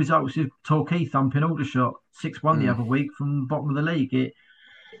know, results of Torquay thumping Aldershot 6-1 the other week from the bottom of the league.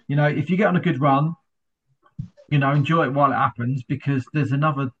 You know, if you get on a good run, you know, enjoy it while it happens, because there's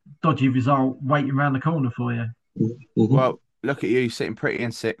another dodgy result waiting around the corner for you. Well, look at you sitting pretty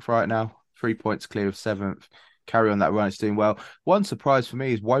in sixth right now, 3 points clear of seventh. Carry on that run, it's doing well. One surprise for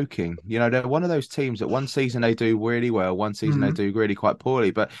me is Woking. You know, they're one of those teams that one season they do really well, one season they do really quite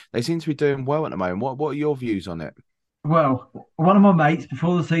poorly, but they seem to be doing well at the moment. What are your views on it? Well, one of my mates,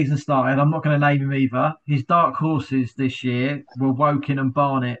 before the season started, I'm not going to name him either, his dark horses this year were Woking and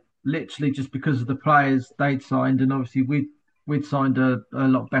Barnet, literally just because of the players they'd signed. And obviously we'd signed a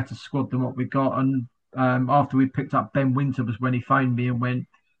lot better squad than what we got. And after we picked up Ben Winter was when he phoned me and went,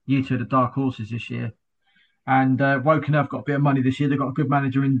 "You two are the dark horses this year." And Woking have got a bit of money this year. They've got a good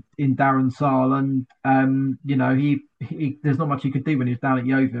manager in Darren Sarll, and you know, he there's not much he could do when he was down at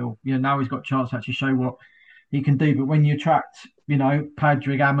Yeovil. You know, now he's got a chance to actually show what he can do. But when you attract, you know,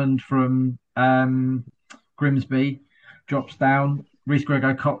 Padraig Hammond from Grimsby drops down, Reece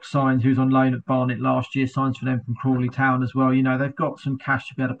Grego Cox signs, who's on loan at Barnet last year, signs for them from Crawley Town as well. You know, they've got some cash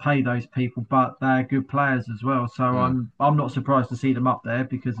to be able to pay those people, but they're good players as well. So I'm not surprised to see them up there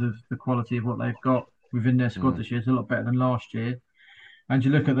because of the quality of what they've got within their squad this year. It's a lot better than last year. And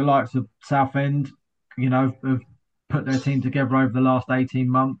you look at the likes of Southend, you know, have put their team together over the last 18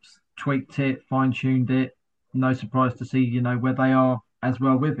 months, tweaked it, fine-tuned it. No surprise to see, you know, where they are as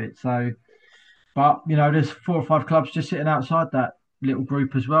well with it. So, but, you know, there's 4 or 5 clubs just sitting outside that little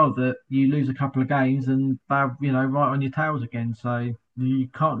group as well, that you lose a couple of games and they're, you know, right on your tails again. So you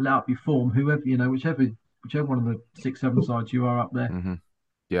can't let up your form, whoever, you know, whichever one of the 6-7 sides you are up there. Mm-hmm.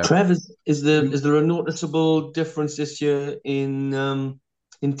 Yeah. Trev, is there a noticeable difference this year in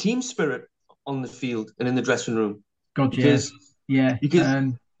team spirit on the field and in the dressing room? God, because, yeah.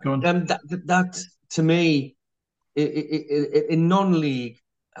 Because go on. That to me, in non-league,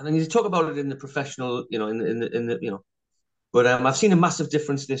 and then you talk about it in the professional, you know, in the you know, but I've seen a massive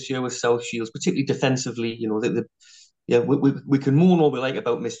difference this year with South Shields, particularly defensively. You know, we can moan all we like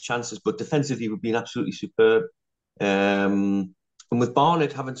about missed chances, but defensively we've been absolutely superb. And with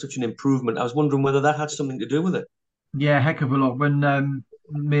Barnet having such an improvement, I was wondering whether that had something to do with it. Yeah, heck of a lot. When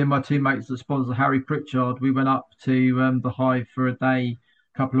me and my two mates that sponsor Harry Pritchard, we went up to the Hive for a day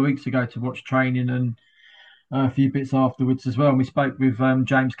a couple of weeks ago to watch training and a few bits afterwards as well. And we spoke with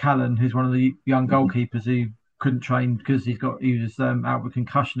James Callan, who's one of the young goalkeepers who couldn't train because he was out with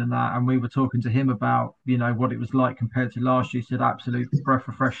concussion and that. And we were talking to him about, you know, what it was like compared to last year. He said absolute breath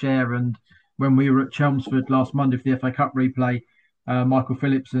of fresh air. And when we were at Chelmsford last Monday for the FA Cup replay, Michael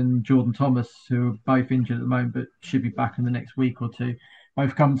Phillips and Jordan Thomas, who are both injured at the moment but should be back in the next week or two,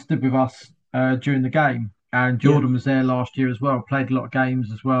 both come and stood with us during the game. And Jordan was there last year as well, played a lot of games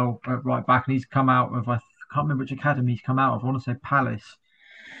as well at right back, and he's come out of, I can't remember which academy he's come out of, I want to say Palace.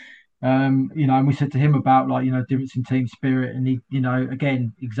 You know, and we said to him about, like, you know, difference in team spirit, and he, you know,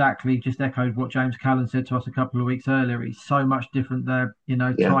 again, exactly just echoed what James Callan said to us a couple of weeks earlier. It's so much different there, you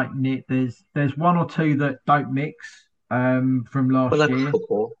know, tight knit. There's one or two that don't mix from last year.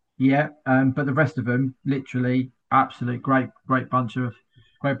 Yeah, but the rest of them, literally, absolute great bunch of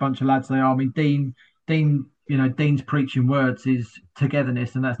lads they are. I mean, Dean, you know, Dean's preaching words is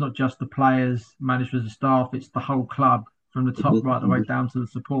togetherness, and that's not just the players, managers, and staff. It's the whole club from the top right the way down to the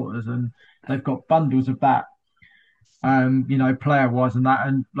supporters, and they've got bundles of that. You know, player wise and that,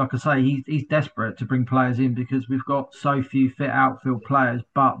 and like I say, he's desperate to bring players in because we've got so few fit outfield players,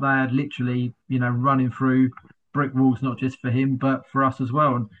 but they're literally, you know, running through brick walls, not just for him but for us as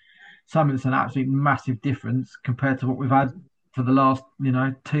well. And something that's an absolute massive difference compared to what we've had for the last, you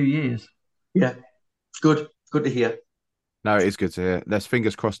know, 2 years. Yeah, good to hear. No, it is good to hear. Let's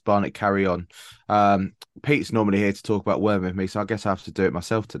fingers crossed Barnet carry on. Pete's normally here to talk about Worm with me, so I guess I have to do it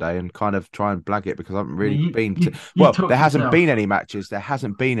myself today and kind of try and blag it because I haven't really been to... Well, there hasn't been any matches. There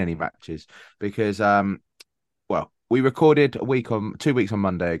hasn't been any matches because, well, we recorded 2 weeks on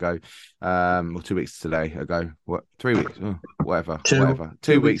Monday ago, or 2 weeks today ago. What, 3 weeks? Oh, whatever.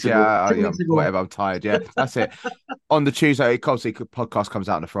 2 weeks. Yeah, 2 weeks ago. whatever. I'm tired. Yeah, that's it. On the Tuesday, obviously, podcast comes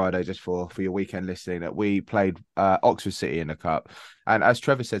out on the Friday just for your weekend listening. That we played Oxford City in the cup, and as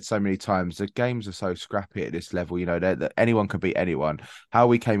Trevor said so many times, the games are so scrappy at this level. You know that anyone can beat anyone. How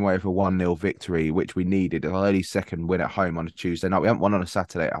we came away with a 1-0 victory, which we needed, an early second win at home on a Tuesday night. We haven't won on a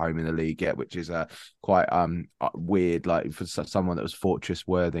Saturday at home in the league yet, which is quite weird. Like for someone that was Fortress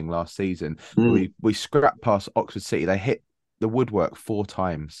Worthing last season, we scrapped past Oxford City. They hit the woodwork 4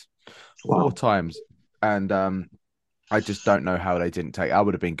 times, Wow. 4 times, and I just don't know how they didn't take. I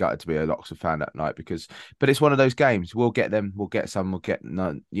would have been gutted to be an Oxford fan that night but it's one of those games. We'll get them. We'll get some. We'll get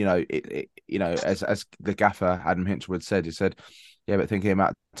none. You know, as the gaffer Adam Hinchwood said, he said, yeah, but thinking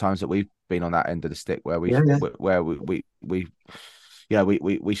about times that we've been on that end of the stick where we should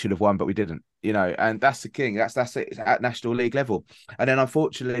have won, but we didn't. You know, and that's the king. That's it. It's at National League level. And then,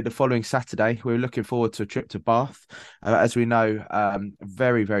 unfortunately, the following Saturday, we were looking forward to a trip to Bath, as we know,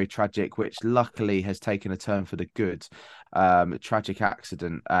 very, very tragic, which luckily has taken a turn for the good. A tragic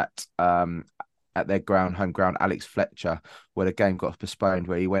accident at their home ground, Alex Fletcher, where the game got postponed,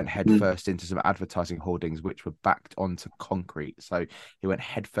 where he went headfirst into some advertising hoardings, which were backed onto concrete. So he went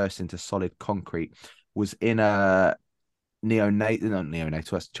headfirst into solid concrete. Was in a neonatal,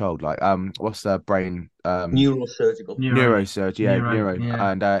 that's childlike. What's the brain? Neurosurgical. Neurosurgery,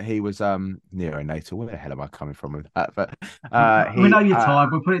 yeah. And he was neonatal. Where the hell am I coming from with that? But we know you're tired.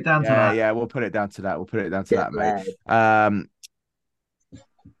 We'll put it down to that. Yeah, we'll put it down to that. Mate.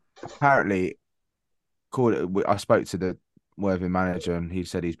 Apparently, I spoke to the Worthing manager, and he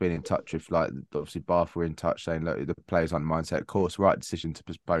said he's been in touch with, like, obviously Bath were in touch saying, look, the players aren't mindset. Of course, right decision to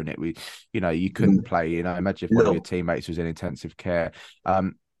postpone it. You couldn't play. You know, imagine if one of your teammates was in intensive care.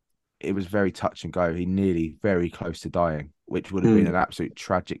 It was very touch and go. He nearly very close to dying, which would have been an absolute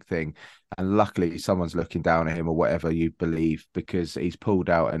tragic thing. And luckily, someone's looking down at him, or whatever you believe, because he's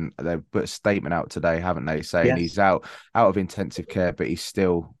pulled out, and they've put a statement out today, haven't they, saying he's out of intensive care, but he's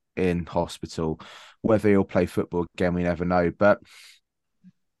still in hospital. Whether he'll play football again, we never know. But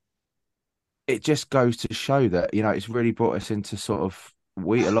it just goes to show that, you know, it's really brought us into sort of,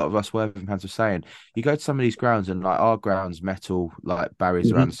 a lot of us Worthing fans are saying, you go to some of these grounds, and like our grounds, metal, like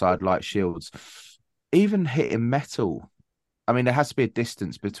barriers around the side, like shields, even hitting metal. I mean, there has to be a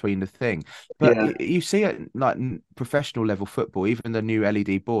distance between the thing. But you see it like professional level football, even the new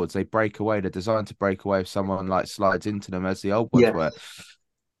LED boards, they break away. They're designed to break away if someone like slides into them, as the old ones were.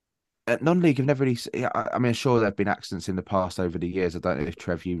 At non-league, I've never really. I mean, sure, there have been accidents in the past over the years. I don't know if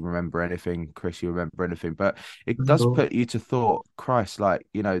Trev, you remember anything, Chris, you remember anything, but it does put you to thought. Christ, like,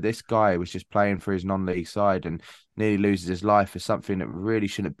 you know, this guy was just playing for his non-league side and nearly loses his life for something that really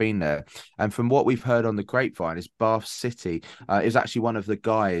shouldn't have been there. And from what we've heard on the grapevine, is Bath City is actually one of the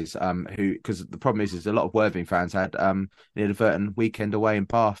guys who, because the problem is a lot of Worthing fans had an inadvertent weekend away in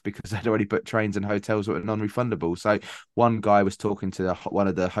Bath because they'd already booked trains and hotels that were non-refundable. So one guy was talking to one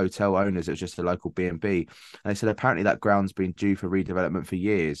of the hotel owners. It was just a local B&B, and they said apparently that ground's been due for redevelopment for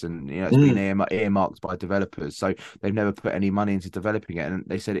years, and you know it's been earmarked by developers, so they've never put any money into developing it. And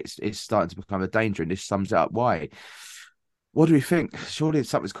they said it's starting to become a danger, and this sums it up why. What do we think? Surely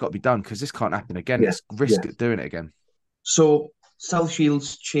something's got to be done, because this can't happen again. Let's risk doing it again. So South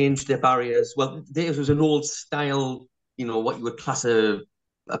Shields changed their barriers. Well, there was an old style, you know, what you would class a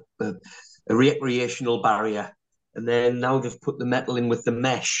recreational barrier, and then now they've put the metal in with the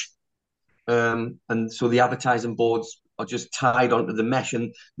mesh, and so the advertising boards are just tied onto the mesh,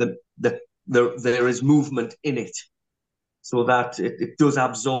 and there is movement in it, so that it does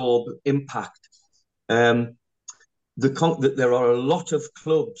absorb impact. There are a lot of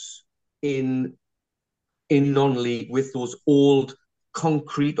clubs in non-league with those old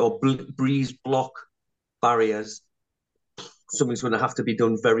concrete or breeze block barriers. Something's going to have to be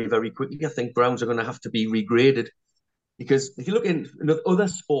done very, very quickly. I think grounds are going to have to be regraded, because if you look in other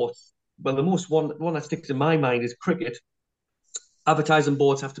sports, well, the one that sticks in my mind is cricket. Advertising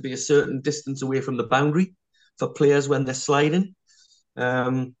boards have to be a certain distance away from the boundary for players when they're sliding.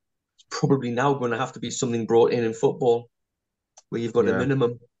 Probably now going to have to be something brought in football, where you've got a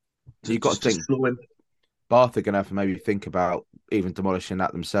minimum. So you've got to think Bath are going to have to maybe think about even demolishing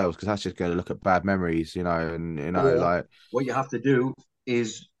that themselves, because that's just going to look at bad memories, you know. And you know, like what you have to do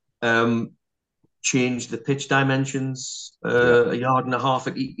is change the pitch dimensions a yard and a half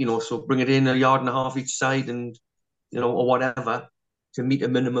at each, you know, so bring it in a yard and a half each side, and you know, or whatever, to meet a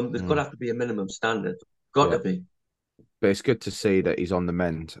minimum. There's got to have to be a minimum standard. Got to be. But it's good to see that he's on the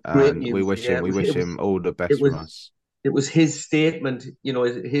mend, and we wish him all the best from us. It was his statement, you know.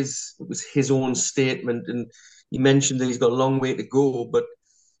 It was his own statement, and He mentioned that he's got a long way to go, but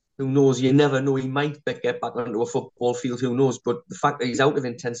who knows? You never know. He might get back onto a football field. Who knows? But the fact that he's out of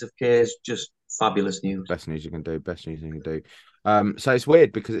intensive care is just fabulous news. Best news you can do. Best news you can do. So it's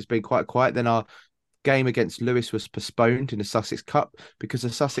weird because it's been quite quiet. Then our game against Lewes was postponed in the Sussex Cup because the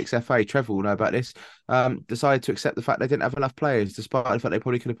Sussex FA, Trevor will know about this, decided to accept the fact they didn't have enough players, despite the fact they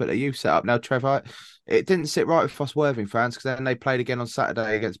probably could have put a youth set up. Now, Trevor, it didn't sit right with us Worthing fans because then they played again on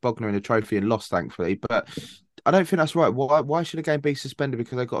Saturday against Bognor in the trophy and lost, thankfully. But I don't think that's right. Why should a game be suspended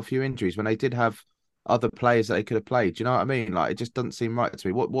because they got a few injuries when they did have other players that they could have played? Do you know what I mean? Like, it just doesn't seem right to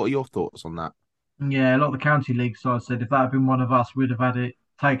me. What are your thoughts on that? Yeah, a lot of the county league sides said if that had been one of us, we'd have had it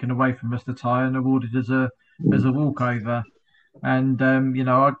taken away from us, the tie, and awarded as a walkover. And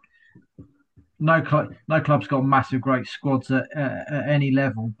no club's got massive great squads at any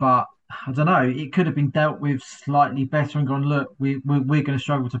level, but I don't know. It could have been dealt with slightly better and gone. Look, we're going to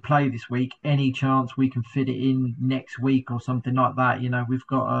struggle to play this week. Any chance we can fit it in next week or something like that? We've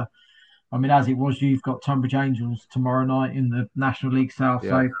got I mean, as it was, you've got Tunbridge Angels tomorrow night in the National League South,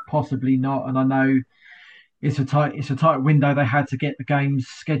 so possibly not. And I know it's a tight window they had to get the games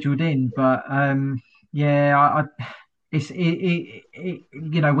scheduled in, but when you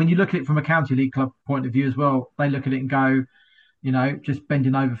look at it from a county league club point of view as well, they look at it and go, just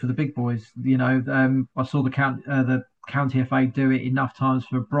bending over for the big boys. I saw the county FA do it enough times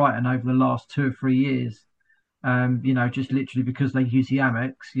for Brighton over the last 2 or 3 years. Just literally because they use the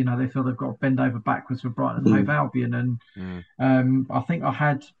Amex, they feel they've got to bend over backwards for Brighton and Hove Albion. And I think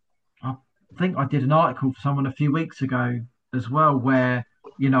I did an article for someone a few weeks ago as well, where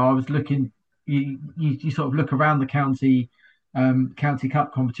I was looking. You sort of look around the county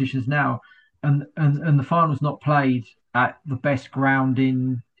cup competitions now, and the final's not played at the best ground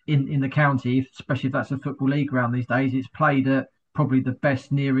in the county, especially if that's a football league ground these days. It's played at probably the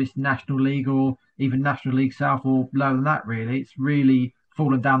best nearest National League or even National League South or lower than that, really. It's really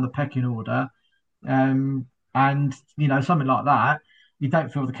fallen down the pecking order. And, something like that, you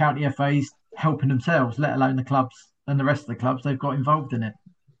don't feel the county FA's helping themselves, let alone the clubs and the rest of the clubs they've got involved in it.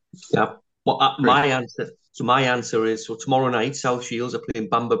 Yeah. Well, my answer is, so tomorrow night, South Shields are playing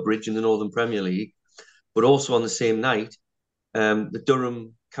Bamber Bridge in the Northern Premier League, but also on the same night, the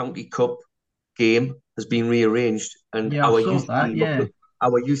Durham County Cup game has been rearranged, and our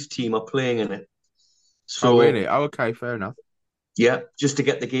youth team are playing in it. So, really? Oh, okay, fair enough. Yeah, just to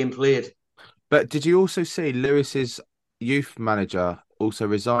get the game played. But did you also see Lewis's youth manager also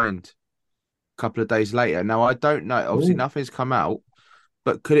resigned a couple of days later? Now, I don't know. Obviously, nothing's come out,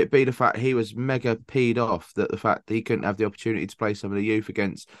 but could it be the fact he was mega peed off that the fact that he couldn't have the opportunity to play some of the youth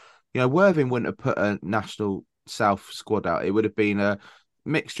against, Worthing wouldn't have put a National South squad out. It would have been a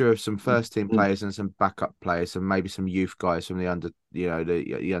mixture of some first team players and some backup players and maybe some youth guys from the under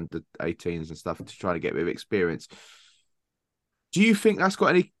 18s and stuff to try to get a bit of experience. Do you think that's got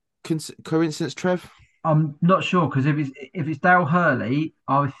any coincidence, Trev? I'm not sure, because if it's Dale Hurley,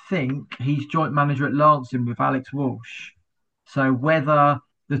 I think he's joint manager at Lancing with Alex Walsh. So whether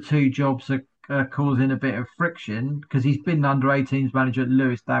the two jobs are causing a bit of friction, because he's been under 18s manager at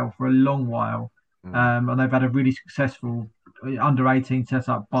Lewisdale for a long while, and they've had a really successful under 18 set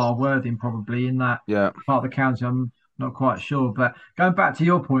up, bar Worthing probably in that part of the county. I'm not quite sure. But going back to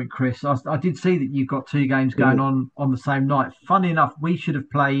your point, Chris, I did see that you've got 2 games going on the same night. Funny enough, we should have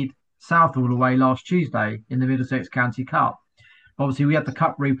played Southall away last Tuesday in the Middlesex County Cup. Obviously, we had the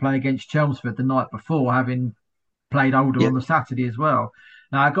cup replay against Chelmsford the night before, having played Older on the Saturday as well.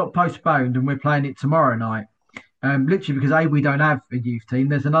 Now, it got postponed and we're playing it tomorrow night. Literally because, we don't have a youth team.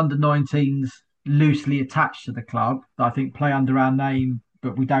 There's an under-19s loosely attached to the club that I think play under our name,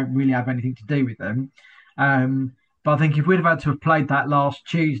 but we don't really have anything to do with them. But I think if we'd have had to have played that last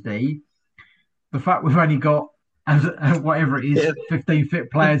Tuesday, the fact we've only got whatever it is, 15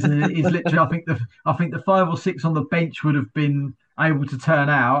 fit players, and is literally I think the 5 or 6 on the bench would have been able to turn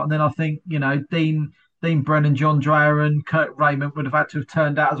out, and then I think Dean Brennan, John Dreyer, and Kurt Raymond would have had to have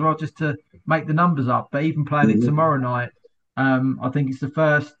turned out as well just to make the numbers up. But even playing it tomorrow night, I think this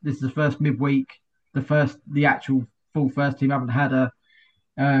is the first midweek, the actual full first team haven't had a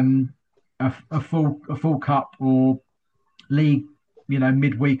full cup or league,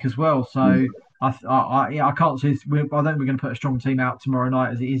 midweek as well. So I can't see. I don't think we're going to put a strong team out tomorrow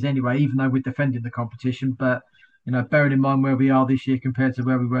night as it is anyway, even though we're defending the competition. But bearing in mind where we are this year compared to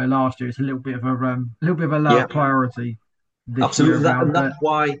where we were last year, it's a little bit of a lower priority. Absolutely,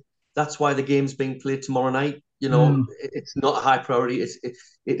 that's why the game's being played tomorrow night. It's not a high priority. It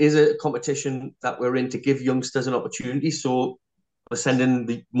is a competition that we're in to give youngsters an opportunity. So we're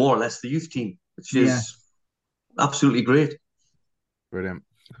sending more or less the youth team, which is absolutely great. Brilliant.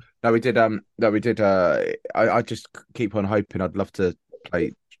 No, we did. No, we did. I just keep on hoping. I'd love to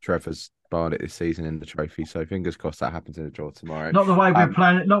play Trevor's Barnet this season in the trophy. So fingers crossed that happens in the draw tomorrow. Not the way we're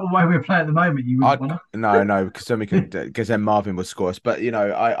playing. Not the way we're playing at the moment. You wouldn't want to. No, because then we can. Because then Marvin will score us. But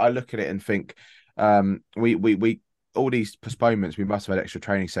I look at it and think, we all these postponements. We must have had extra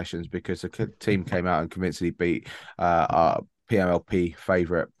training sessions because the team came out and convincingly beat our PMLP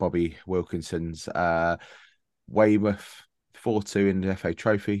favourite Bobby Wilkinson's Weymouth 4-2 in the FA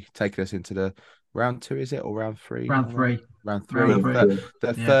Trophy, taking us into the round 2, is it, or round 3? Round 3. Round 3.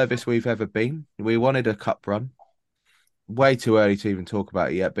 The furthest we've ever been. We wanted a cup run. Way too early to even talk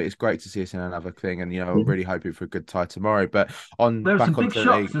about it yet, but it's great to see us in another thing, and I'm really hoping for a good tie tomorrow. But there were some big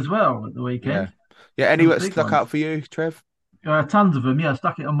shots as well at the weekend. Yeah. Any that stuck out for you, Trev? Tons of them. Yeah, I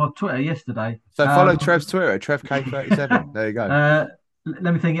stuck it on my Twitter yesterday. So follow Trev's Twitter, TrevK37. There you go.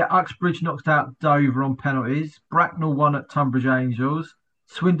 Let me think. Yeah, Uxbridge knocked out Dover on penalties. Bracknell won at Tunbridge Angels.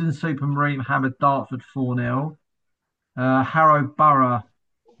 Swindon Supermarine hammered Dartford 4-0. Harrow Borough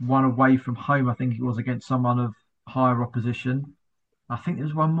won away from home, I think it was, against someone of higher opposition. I think there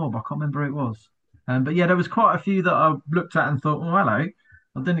was one more, but I can't remember who it was. But yeah, there was quite a few that I looked at and thought, oh, hello.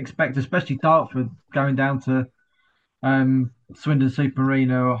 I didn't expect, especially Dartford, going down to Swindon Supermarine,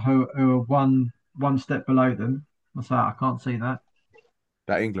 who are one step below them. I thought, I can't see that.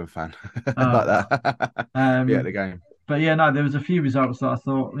 That England fan. Like that. The game. But yeah, no, there was a few results that I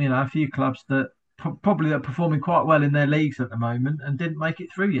thought, a few clubs that probably are performing quite well in their leagues at the moment and didn't make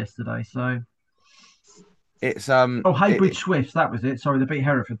it through yesterday. So it's Heybridge Swifts, that was it. Sorry, they beat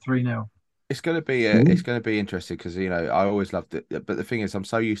Hereford 3-0. It's going to be interesting because I always loved it, but the thing is, I'm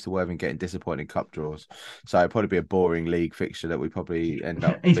so used to Worthing getting disappointing cup draws, so it'd probably be a boring league fixture that we probably end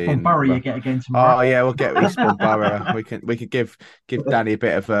up. Eastbourne Borough you get again tomorrow. Oh yeah, we'll get Eastbourne Borough. We could give Danny a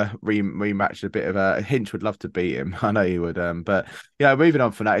bit of a rematch, a bit of a Hinch would love to beat him. I know he would. But moving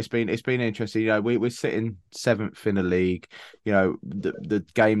on from that, it's been interesting. We're sitting 7th in the league. The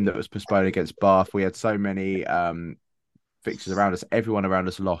game that was postponed against Bath, we had so many fixtures around us. Everyone around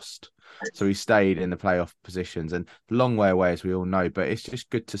us lost. So we stayed in the playoff positions, and the long way away, as we all know. But it's just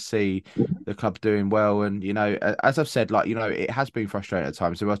good to see the club doing well. And as I've said, it has been frustrating at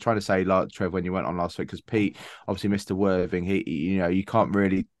times. So I was trying to say, like Trev, when you went on last week, because Pete, obviously, Mr. Worthing, he you can't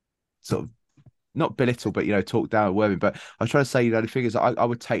really sort of not belittle, but talk down at Worthing. But I was trying to say, the thing is, I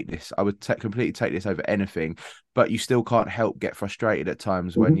would take this. I would completely take this over anything. But you still can't help get frustrated at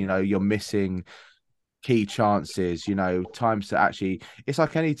times when you're missing key chances, times to actually, it's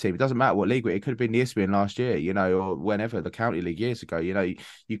like any team. It doesn't matter what league. It could have been the Isthmian last year, or whenever, the county league years ago.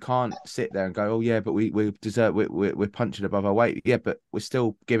 You can't sit there and go, oh yeah, but we deserve, we're punching above our weight. Yeah, but we're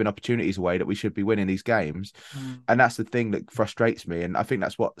still giving opportunities away that we should be winning these games. And that's the thing that frustrates me. And I think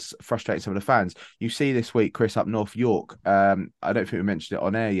that's what frustrates some of the fans. You see this week, Chris, up North York. I don't think we mentioned it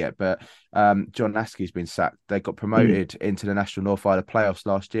on air yet, but John Lasky's been sacked. They got promoted into the National North Island playoffs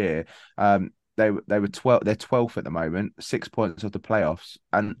last year. They were 12. They're 12th at the moment, 6 points of the playoffs,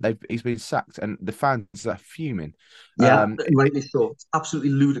 and he's been sacked, and the fans are fuming. Yeah, rightly so. It's absolutely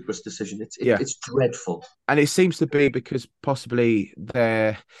ludicrous decision. It's dreadful, and it seems to be because possibly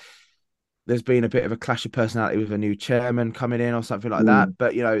there's been a bit of a clash of personality with a new chairman coming in or something like that.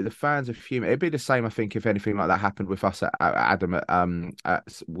 But the fans are fuming. It'd be the same, I think, if anything like that happened with us at Adam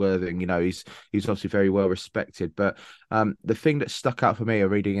at Worthing. He's obviously very well respected. But the thing that stuck out for me,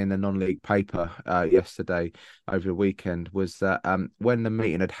 reading in the non-league paper yesterday over the weekend, was that when the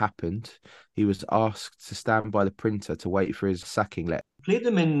meeting had happened, he was asked to stand by the printer to wait for his sacking letter.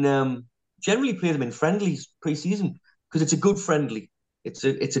 Generally play them in friendlies pre-season because it's a good friendly. It's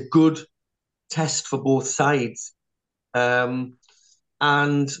a good test for both sides, and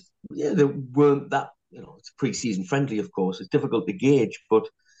there weren't that. It's a pre-season friendly, of course. It's difficult to gauge, but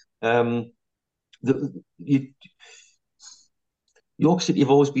York City have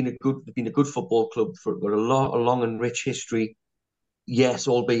always been a good football club for a long and rich history. Yes,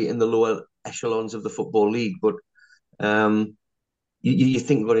 albeit in the lower echelons of the football league, but you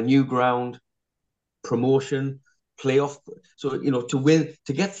think we've got a new ground, promotion, playoff. So,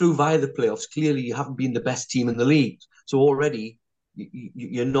 to get through via the playoffs, clearly you haven't been the best team in the league. So already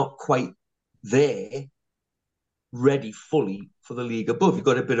you're not quite there, ready fully for the league above. You've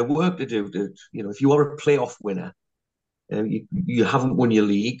got a bit of work to do. If you are a playoff winner, you haven't won your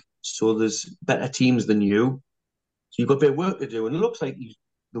league, so there's better teams than you. So you've got a bit of work to do. And it looks like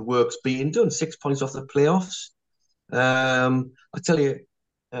the work's being done. 6 points off the playoffs. I tell you,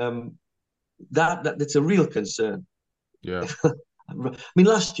 that's a real concern. Yeah. I mean,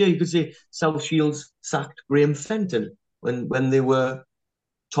 last year you could say South Shields sacked Graham Fenton when they were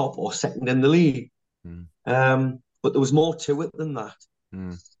top or second in the league. But there was more to it than that.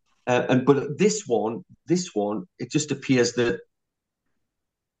 Mm. But this one, it just appears that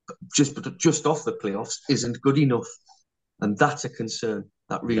just off the playoffs isn't good enough, and that's a concern.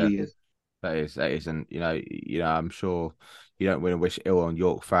 That really is. That is, and I'm sure you don't want to wish ill on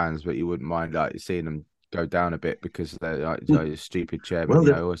York fans, but you wouldn't mind like seeing them go down a bit because they're like a stupid chairman,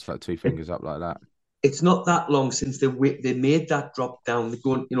 Well, always like two fingers up like that. It's not that long since they made that drop down. They're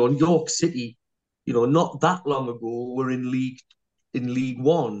going, York City, not that long ago were in League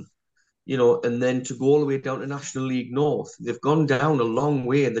One, and then to go all the way down to National League North, they've gone down a long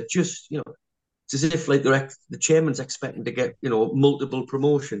way, and they're just, it's as if like the chairman's expecting to get, multiple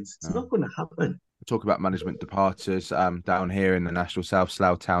promotions. It's not going to happen. Talk about management departures down here in the National South.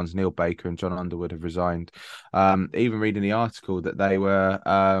 Slough Town's Neil Baker and John Underwood have resigned. Even reading the article that they were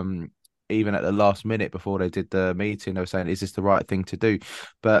even at the last minute before they did the meeting, they were saying, is this the right thing to do?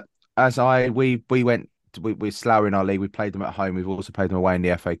 But we're Slough in our league. We played them at home. We've also played them away in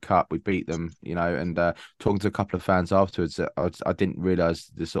the FA Cup. We beat them, and talking to a couple of fans afterwards, I didn't realise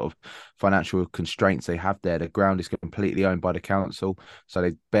the sort of financial constraints they have there. The ground is completely owned by the council, so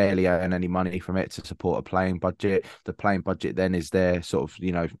they barely earn any money from it to support a playing budget. The playing budget then is there sort of,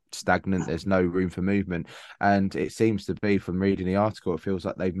 stagnant. There's no room for movement. And it seems to be, from reading the article, it feels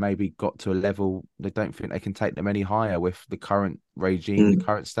like they've maybe got to a level they don't think they can take them any higher with the current regime, the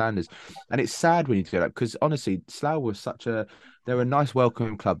current standards. And it's sad when you do that, because honestly, Slough was they're a nice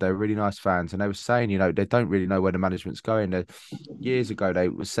welcoming club. They're really nice fans, and they were saying, they don't really know where the management's going. Years ago, they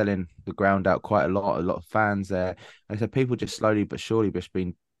were selling the ground out quite a lot of fans there. And so people just slowly but surely just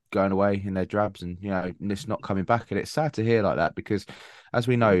been going away in their drabs, and and it's not coming back. And it's sad to hear like that, because as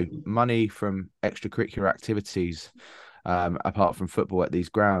we know, money from extracurricular activities, apart from football at these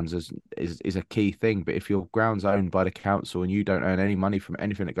grounds, is a key thing. But if your ground's owned by the council and you don't earn any money from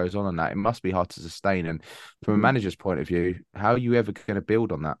anything that goes on that, it must be hard to sustain. And from a manager's point of view, how are you ever going to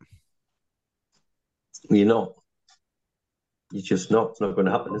build on that? You're not. You're just not. It's not going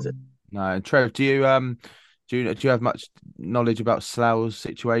to happen, is it? No. And Trev, do you have much knowledge about Slough's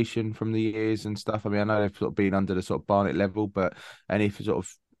situation from the years and stuff? I mean, I know they've sort of been under the sort of Barnet level, but any sort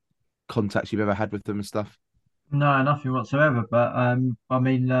of contacts you've ever had with them and stuff? No, nothing whatsoever. But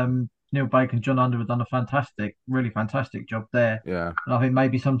Neil Baker and John Underwood done a really fantastic job there. Yeah. And I think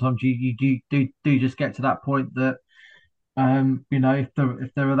maybe sometimes you do just get to that point that if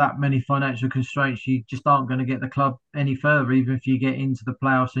there are that many financial constraints, you just aren't going to get the club any further. Even if you get into the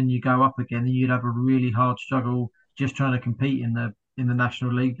playoffs and you go up again, then you'd have a really hard struggle just trying to compete in the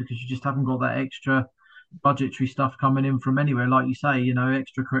National League, because you just haven't got that extra budgetary stuff coming in from anywhere. Like you say,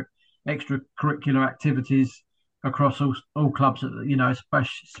 extracurricular activities across all clubs,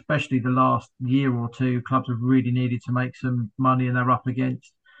 especially the last year or two, clubs have really needed to make some money, and they're up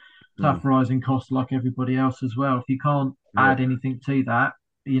against tough rising costs like everybody else as well. If you can't add anything to that,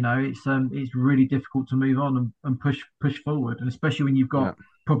 it's really difficult to move on and push forward. And especially when you've got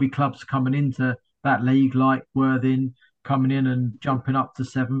probably clubs coming into that league like Worthing coming in and jumping up to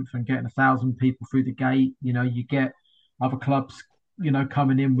 7th and getting 1,000 people through the gate. You get other clubs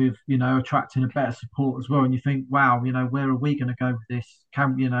coming in with, attracting a better support as well. And you think, wow, where are we going to go with this?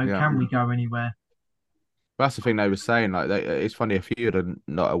 Can we go anywhere? That's the thing they were saying. Like, it's funny, a few of the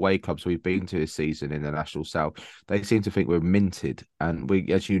not away clubs we've been to this season in the National South, they seem to think we're minted, and we,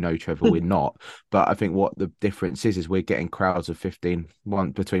 as you know, Trevor, we're not. But I think what the difference is we're getting crowds of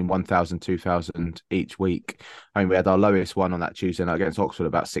between 1,000, 2,000 each week. I mean, we had our lowest one on that Tuesday night against Oxford,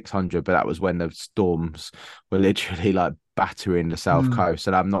 about 600, but that was when the Storms were literally like battering the South Coast,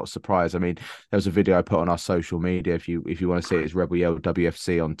 and I'm not surprised. I mean, there was a video I put on our social media. If you want to see it, it's Rebel Yell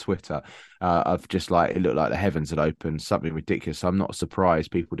WFC on Twitter. Of just like, it looked like the heavens had opened, something ridiculous. So I'm not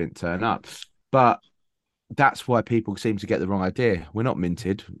surprised people didn't turn up, but that's why people seem to get the wrong idea. We're not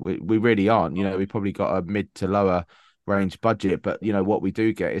minted. We really aren't. We probably got a mid to lower range budget, but what we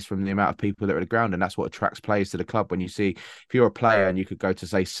do get is from the amount of people that are at the ground, and that's what attracts players to the club. When you see, if you're a player and you could go to,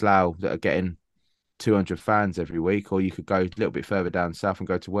 say, Slough, that are getting 200 fans every week, or you could go a little bit further down south and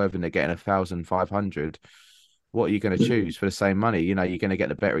go to Worthing, they're getting 1,500. What are you going to choose for the same money? You're going to get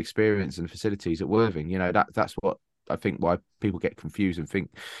the better experience and facilities at Worthing. That's what I think why people get confused and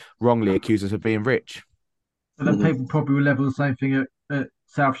think wrongly accuse us of being rich. And then people probably will level the same thing at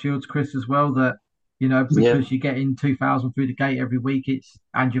South Shields, Chris, as well, that because you get in 2,000 through the gate every week,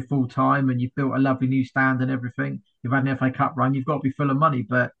 and you're full time, and you've built a lovely new stand and everything. You've had an FA Cup run, you've got to be full of money,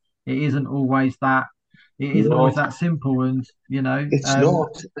 but it isn't always that. It isn't always that simple, and it's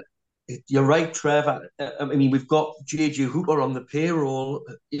not. You're right, Trevor. I mean, we've got JJ Hooper on the payroll.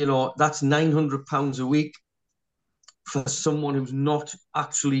 That's £900 a week for someone who's not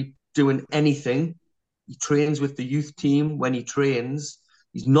actually doing anything. He trains with the youth team when he trains.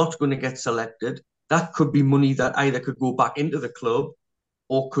 He's not going to get selected. That could be money that either could go back into the club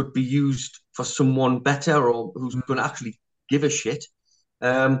or could be used for someone better or who's going to actually give a shit.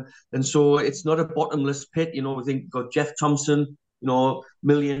 And so it's not a bottomless pit. You know, I think you've got Jeff Thompson,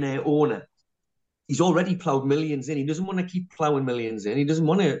 millionaire owner. He's already ploughed millions in. He doesn't want to keep ploughing millions in. He doesn't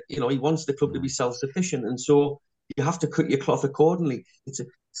want to, he wants the club to be self-sufficient. And so you have to cut your cloth accordingly.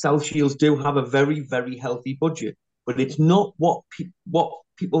 South Shields do have a very, very healthy budget, but it's not what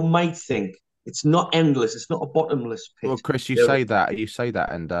people might think. It's not endless. It's not a bottomless pit. Well, Chris, you say that,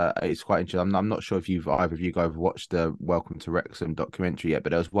 and it's quite interesting. I'm not sure if either of you guys have watched the Welcome to Wrexham documentary yet,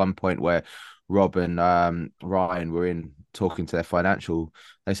 but there was one point where Rob and Ryan were in talking to their financial.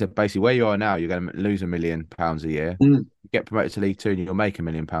 They said basically where you are now, you're going to lose £1 million a year. You get promoted to League Two, and you'll make £1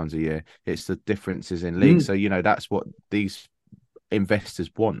 million a year. It's the differences in league. So that's what these investors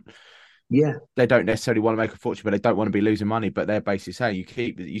want. Yeah, they don't necessarily want to make a fortune, but they don't want to be losing money. But they're basically saying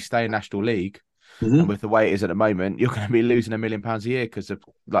you stay in National League, and with the way it is at the moment, you're going to be losing £1 million a year because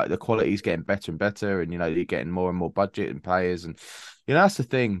the quality is getting better and better, and you're getting more and more budget and players, and that's the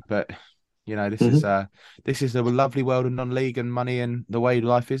thing. But this is a lovely world of non-league and money and the way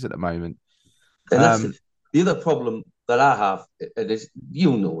life is at the moment. And that's the other problem that I have, this,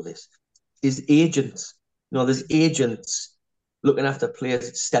 is agents. There's agents looking after players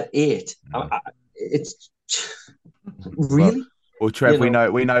at step 8. It's really. Well, Trev, we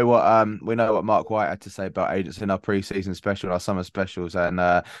know what Mark White had to say about agents in our pre-season special, our summer specials,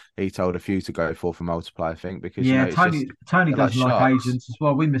 and he told a few to go for multiply. I think because Tony doesn't like agents as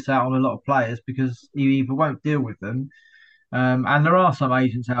well. We miss out on a lot of players because he either won't deal with them, and there are some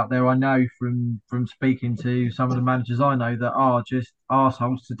agents out there I know from speaking to some of the managers I know that are just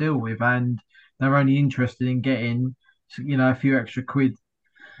arseholes to deal with, and they're only interested in getting a few extra quid,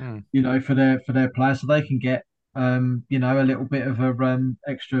 for their players, so they can get a little bit of a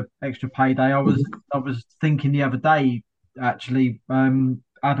extra payday. I was thinking the other day, actually,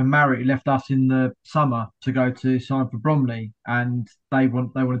 Adam Marriott left us in the summer to go to sign for Bromley, and they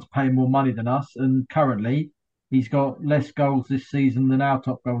wanted to pay more money than us, and currently he's got less goals this season than our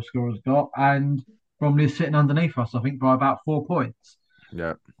top goal scorer's got, and Bromley is sitting underneath us, I think, by about 4 points.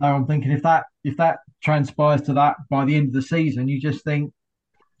 Yeah. So I'm thinking if that transpires to that by the end of the season, you just think,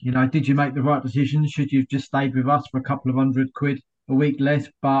 did you make the right decision? Should you have just stayed with us for a couple of £100 a week less?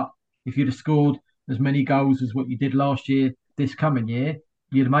 But if you'd have scored as many goals as what you did last year, this coming year,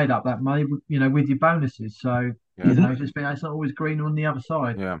 you'd have made up that money, with your bonuses. So, it's not always green on the other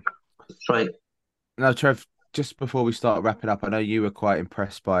side. Yeah. That's right. Now, Trev, just before we start wrapping up, I know you were quite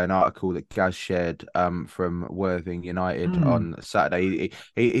impressed by an article that Gaz shared from Worthing United on Saturday.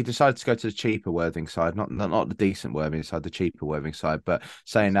 He decided to go to the cheaper Worthing side, not the decent Worthing side, the cheaper Worthing side, but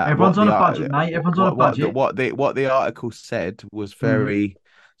saying that everyone's on a budget, mate. Everyone's on a budget. What the article said was very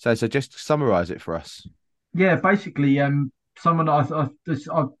so just summarise it for us. Yeah, basically, someone I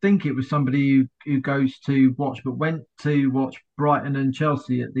think it was somebody who goes to watch, but went to watch Brighton and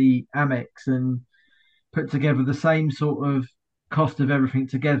Chelsea at the Amex and put together the same sort of cost of everything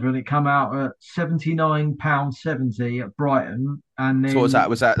together, and it come out at £79.70 at Brighton. And then, so what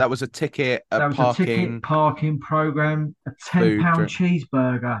was that? That was a ticket, parking program, a £10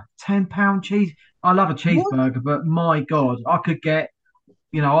 cheeseburger, £10 cheese. I love a cheeseburger, but my God, I could get.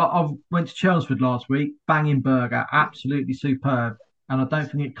 I went to Chelmsford last week, banging burger, absolutely superb, and I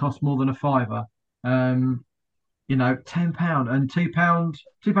don't think it cost more than a £5. £10 and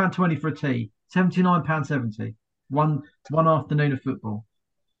 £2.20 for a tea. £79.70, one afternoon of football.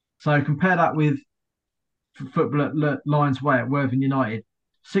 So compare that with football at Lions Way at Worthing United.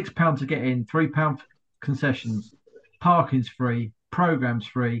 £6 to get in, £3 concessions, parking's free, program's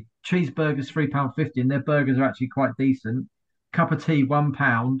free, cheeseburgers £3.50, and their burgers are actually quite decent. Cup of tea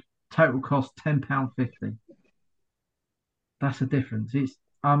 £1, total cost £10.50. That's the difference. It's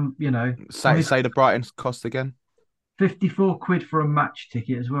say the Brighton's cost again. £54 for a match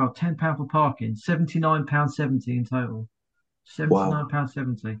ticket as well. £10 for parking. £79.70 in total.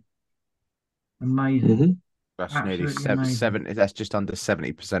 £79.70. Amazing. That's nearly seven. That's just under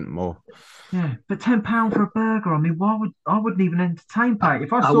 70% more. Yeah, but £10 for a burger. I mean, I wouldn't even entertain pay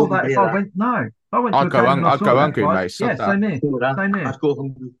if I saw that. If I went, no, I went. I'd go hungry, mate. Yeah, same here. I'd go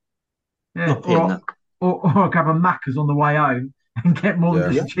hungry. Yeah, or I'd grab a Macca's on the way home and get more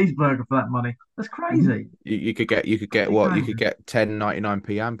than just a cheeseburger for that money. That's crazy. You could get what? You could get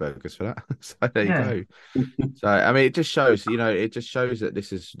 10.99p hamburgers for that. So there you go. So I mean, it just shows, that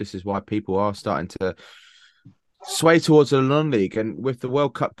this is why people are starting to sway towards the non-league, and with the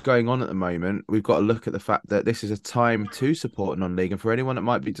World Cup going on at the moment, we've got to look at the fact that this is a time to support non-league. And for anyone that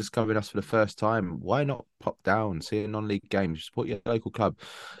might be discovering us for the first time, why not pop down, see a non-league game, support your local club?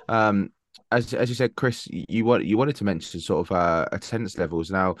 As you said, Chris, you wanted to mention sort of attendance levels.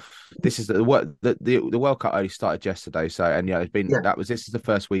 Now, this is the World Cup only started yesterday, so and yeah, this is the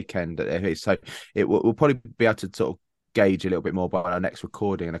first weekend that it is, so we'll probably be able to sort of gauge a little bit more by our next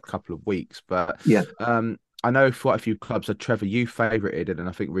recording in a couple of weeks. But I know quite a few clubs. Trevor, you favourited it, and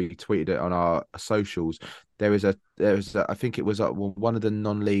I think retweeted it on our socials. There was I think it was one of the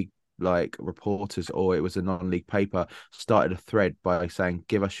non-league reporters, or it was a non-league paper, started a thread by saying,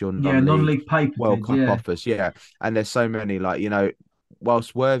 "Give us your non-league paper World Cup offers." Yeah, and there's so many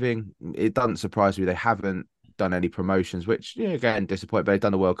whilst Worthing, it doesn't surprise me they haven't done any promotions, which again disappointing. But they've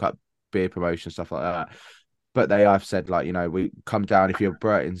done the World Cup beer promotion, stuff like that. But they have said, we come down if you're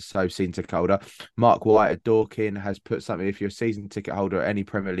Burton, so season ticket holder. Mark White at Dorking has put something, if you're a season ticket holder at any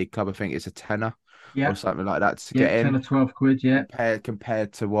Premier League club, I think it's a tenner or something like that to get in. 10 or 12 quid,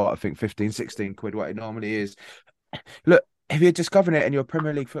 Compared to what I think 15, 16 quid, what it normally is. Look, if you're discovering it and you're a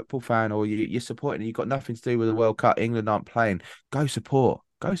Premier League football fan, or you're supporting, you've got nothing to do with the World Cup, England aren't playing, go support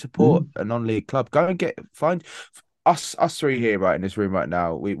a non-league club. Go and find us three here right in this room right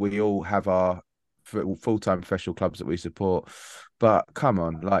now. We all have our full-time professional clubs that we support, but come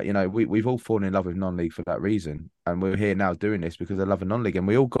on, we've all fallen in love with non-league for that reason, and we're here now doing this because I love a non-league, and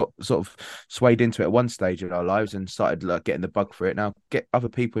we all got sort of swayed into it at one stage in our lives and started getting the bug for it. Now get other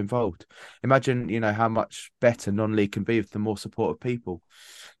people involved. Imagine how much better non-league can be with the more supportive people.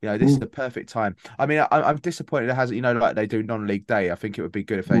 This is the perfect time. I mean, I'm disappointed it hasn't, they do non-league day. I think it would be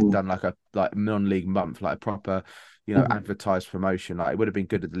good if they'd done a non-league month, a proper advertised promotion. It would have been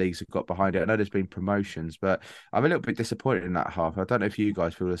good if the leagues had got behind it. I know there's been promotions, but I'm a little bit disappointed in that half. I don't know if you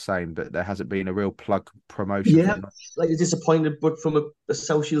guys feel the same, but there hasn't been a real plug promotion. Yeah, disappointed, but from a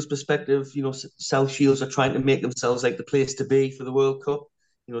South Shields perspective, South Shields are trying to make themselves like the place to be for the World Cup.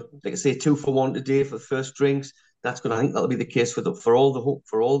 Like I say, 2 for 1 today for the first drinks. I think that'll be the case for all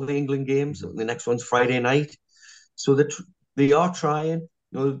the England games. The next one's Friday night, so they are trying.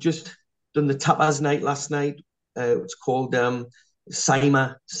 Just done the tapas night last night. It's called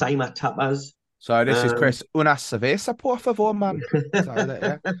Saima Tapas. So this is Chris. Una cerveza, por favor, man.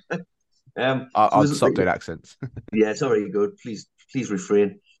 I'll stop doing accents. Yeah, it's already good. Please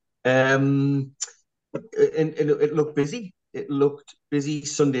refrain. And it looked busy. It looked busy.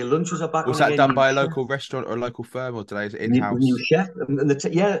 Sunday lunches are back. Was that done by a local restaurant or a local firm, or today is it in-house? New chef.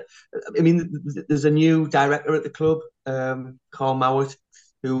 There's a new director at the club, Carl Mowat,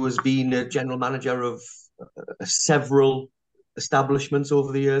 who has been a general manager of several establishments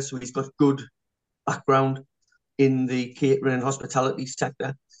over the years, so he's got good background in the catering and hospitality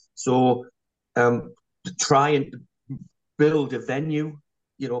sector. So to try and build a venue,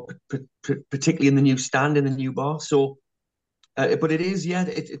 particularly in the new stand, in the new bar. So, but it is,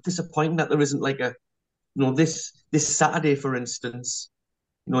 it's disappointing that there isn't this Saturday, for instance.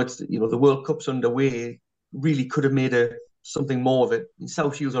 It's the World Cup's underway. Really could have made something more of it.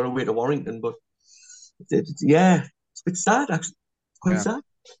 South Shields are away to Warrington, but it's a bit sad, actually. Quite sad.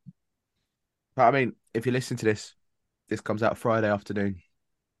 But I mean, if you listen to this comes out Friday afternoon.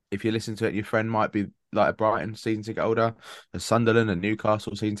 If you listen to it, your friend might be a Brighton season ticket holder, a Sunderland, a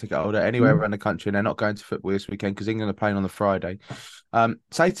Newcastle season ticket holder, anywhere around the country, and they're not going to football this weekend because England are playing on the Friday.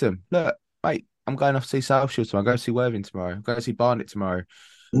 Say to them, look, mate, I'm going off to see South Shields tomorrow. I'm going to see Worthing tomorrow. I'm going to see Barnet tomorrow.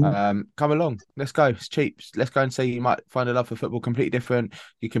 Come along, let's go. It's cheap. Let's go and see. You might find a love for football completely different.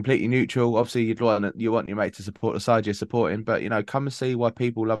 You're completely neutral. Obviously, you want your mate to support the side you're supporting, but come and see why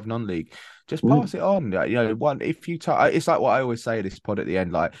people love non-league. Just pass it on. If you it's like what I always say in this pod at the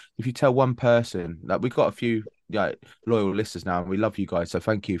end. If you tell one person, we've got a few loyal listeners now, and we love you guys. So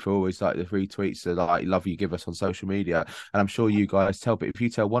thank you for always the retweets that love you give us on social media, and I'm sure you guys tell. But if you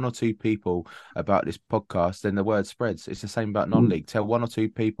tell 1 or 2 people about this podcast, then the word spreads. It's the same about non-league. Tell 1 or 2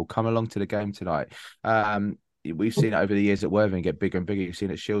 people, come along to the game tonight. We've seen it over the years at Worthing get bigger and bigger. You've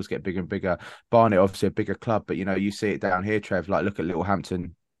seen it Shields get bigger and bigger. Barnet, obviously a bigger club, but you see it down here, Trev. Look at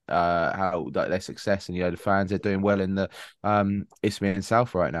Littlehampton. How their success, and the fans are doing well in the Isthmian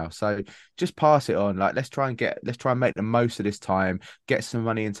South right now. So just pass it on. Let's try and make the most of this time. Get some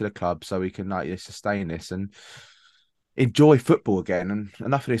money into the club so we can sustain this and enjoy football again. And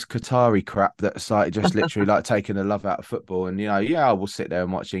enough of this Qatari crap that's just literally taking the love out of football. And I will sit there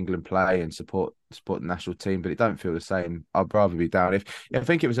and watch England play and support the national team, but it don't feel the same. I'd rather be down. If I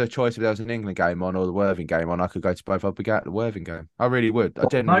think it was a choice, if there was an England game on or the Worthing game on, I could go to both. I'd be going to the Worthing game. I really would. I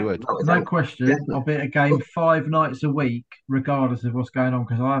genuinely would. No question. I'll be at a game 5 nights a week, regardless of what's going on,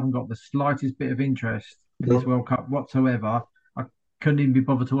 because I haven't got the slightest bit of interest in this World Cup whatsoever. I couldn't even be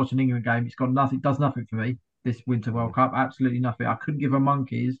bothered to watch an England game. It's got nothing, does nothing for me, this Winter World Cup. Absolutely nothing. I couldn't give a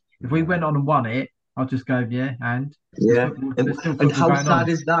monkeys. If we went on and won it, I'd just go, and how sad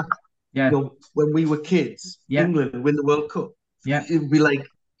is that? Yeah. You know, when we were kids, England win the World Cup. Yeah. It'd be like,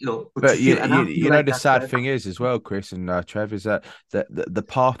 but you know the sad thing is as well, Chris and Trev, is that the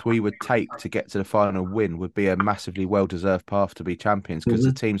path we would take to get to the final win would be a massively well-deserved path to be champions, because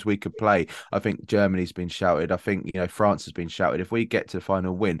the teams we could play, I think Germany's been shouted, I think France has been shouted. If we get to the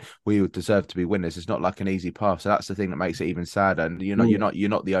final win, we would deserve to be winners. It's not like an easy path, so that's the thing that makes it even sadder. And you're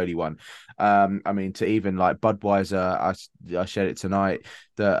not the only one. I mean, to even like Budweiser, I shared it tonight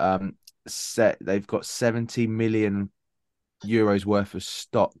that they've got 70 million euros worth of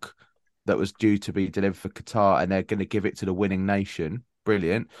stock that was due to be delivered for Qatar, and they're going to give it to the winning nation.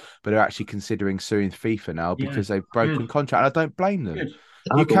 Brilliant. But they're actually considering suing FIFA now because they've broken contract. And I don't blame them.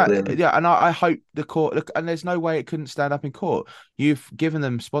 You can't, and I hope the court look, and there's no way it couldn't stand up in court. You've given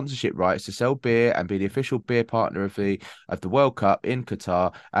them sponsorship rights to sell beer and be the official beer partner of the World Cup in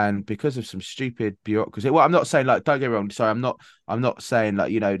Qatar, and because of some stupid bureaucracy. Well, I'm not saying, like, don't get me wrong. Sorry, I'm not saying,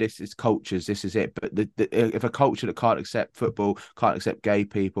 like, this is cultures, this is it. But if a culture that can't accept football, can't accept gay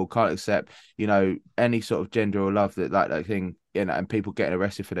people, can't accept any sort of gender or love that thing, and people getting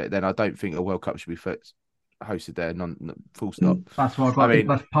arrested for that, then I don't think a World Cup should be hosted there, full stop. That's why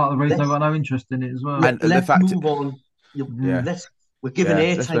that's part of the reason I've got no interest in it as well. And let's move on. We're giving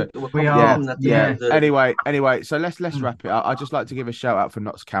airtime. We are. Anyway, so let's wrap it up. I'd just like to give a shout out for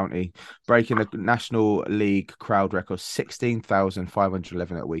Notts County breaking the National League crowd record,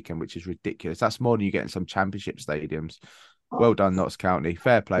 16,511 at weekend, which is ridiculous. That's more than you get in some championship stadiums. Well done, Notts County.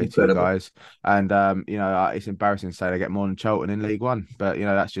 Fair play to you guys. And it's embarrassing to say they get more than Charlton in League One, but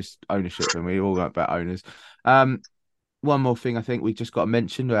that's just ownership, and we all got about owners. One more thing I think we just got to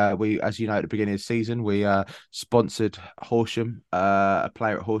mention. We, as you know, at the beginning of the season, we sponsored Horsham, a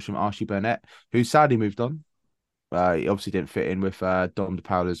player at Horsham, Archie Burnett, who sadly moved on. He obviously didn't fit in with Dom De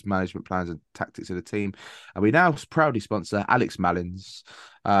Paula's management plans and tactics of the team. And we now proudly sponsor Alex Mallins.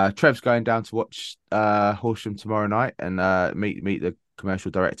 Trev's going down to watch Horsham tomorrow night and meet the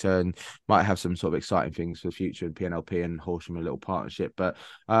commercial director, and might have some sort of exciting things for the future in PNLP and Horsham, a little partnership. But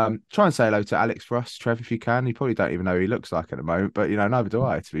try and say hello to Alex for us, Trev, if you can. You probably don't even know who he looks like at the moment, but neither do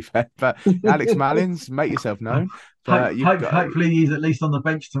I, to be fair. But Alex Mallins, make yourself known. Hopefully he's at least on the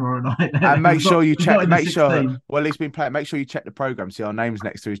bench tomorrow night. And make sure you check. Make sure. Well, he's been playing. Make sure you check the program. See our names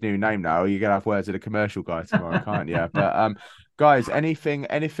next to his new name now. Or you're gonna have words with the commercial guy tomorrow, can't you? But guys, anything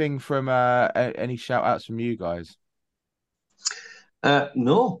from any shout outs from you guys?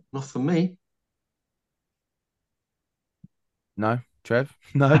 No, not for me. No, Trev?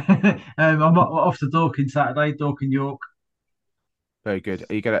 No. I'm off to Dorking Saturday, Dorking York. Very good.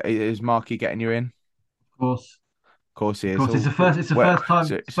 Is Marky getting you in? Of course he is. Of course, it's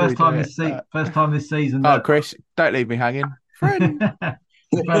the first time this season. Oh, Chris, don't leave me hanging. Friend.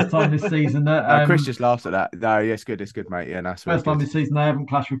 The first time this season that Chris just laughed at that. No, yeah, it's good, mate. Yeah, that's first time this season they haven't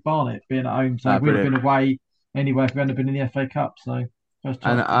clashed with Barnet being at home, so we'd have been away anyway if we hadn't been in the FA Cup. So first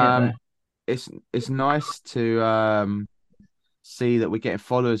time to get there. It's nice to see that we're getting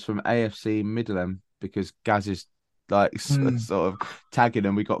followers from AFC Middleham, because Gaz is sort of tagging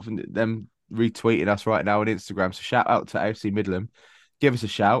them. We got them retweeting us right now on Instagram. So shout out to AFC Middleham. Give us a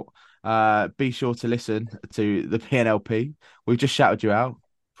shout. Be sure to listen to the PNLP. We've just shouted you out.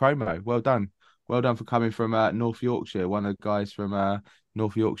 Promo. Well done for coming from North Yorkshire. One of the guys from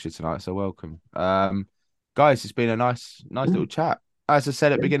North Yorkshire tonight. So welcome, guys. It's been a nice little chat. As I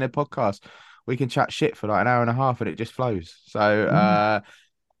said at the beginning of the podcast, we can chat shit for like an hour and a half and it just flows. So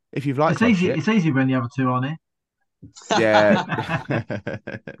if you've liked it's easy when the other two aren't it? Yeah.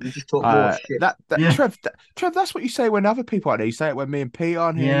 You just talk more shit. Trev, that's what you say when other people are there. You say it when me and Pete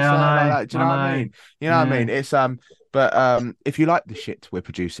aren't here. Yeah, like that. Do you know what I mean? You know what I mean? It's but if you like the shit we're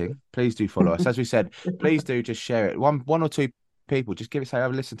producing, please do follow us. As we said, please do just share it. One or two people, just give it, say,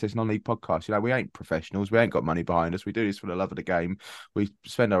 have a listen to this non-league podcast. We ain't professionals, we ain't got money behind us, we do this for the love of the game, we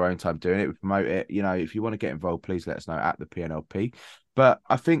spend our own time doing it, we promote it. If you want to get involved, please let us know at the PNLP. But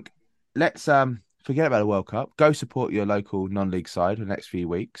I think let's forget about the World Cup, go support your local non-league side for the next few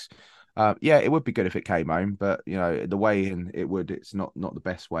weeks. It would be good if it came home, but the way in it's not the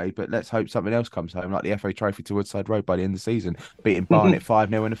best way. But let's hope something else comes home, like the FA Trophy to Woodside Road by the end of the season, beating Barnet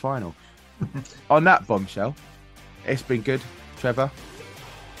 5-0 in the final. On that bombshell, it's been good. Trevor,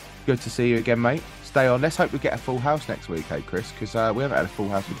 good to see you again, mate. Stay on. Let's hope we get a full house next week, Chris? Because we haven't had a full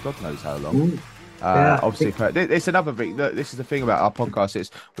house for God knows how long. Obviously, it's another thing. This is the thing about our podcast.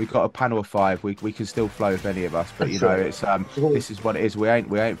 It's we've got a panel of 5. We can still flow with any of us, but it's this is what it is. We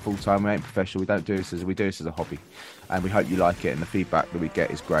ain't full time. We ain't professional. We don't do this as a hobby, and we hope you like it. And the feedback that we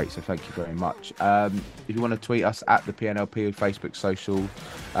get is great. So thank you very much. If you want to tweet us at the PNLP, Facebook, social,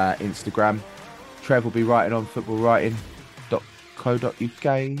 Instagram. Trev will be writing on footballwriting.co.uk.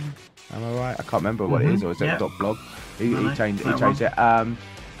 Am I right? I can't remember what it is, or is it .blog? He changed it. And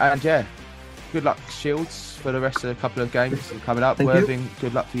yeah. Good luck, Shields, for the rest of the couple of games coming up. Worthing,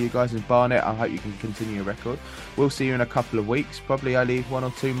 good luck for you guys. And Barnet, I hope you can continue your record. We'll see you in a couple of weeks. Probably only 1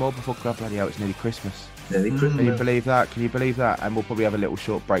 or 2 more before bloody hell, it's nearly Christmas. Can you believe that? And we'll probably have a little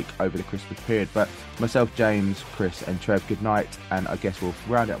short break over the Christmas period. But myself, James, Chris and Trev, good night. And I guess we'll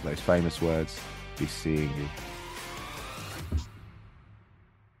round up those famous words. Be seeing you.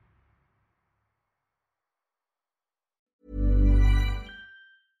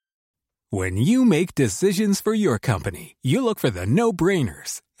 When you make decisions for your company, you look for the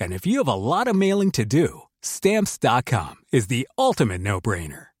no-brainers. And if you have a lot of mailing to do, Stamps.com is the ultimate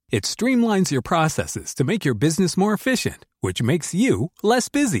no-brainer. It streamlines your processes to make your business more efficient, which makes you less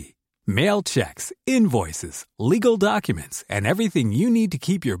busy. Mail checks, invoices, legal documents, and everything you need to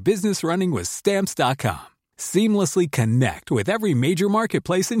keep your business running with Stamps.com. Seamlessly connect with every major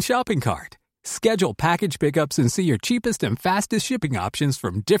marketplace and shopping cart. Schedule package pickups and see your cheapest and fastest shipping options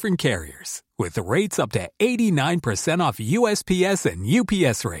from different carriers, with rates up to 89% off USPS and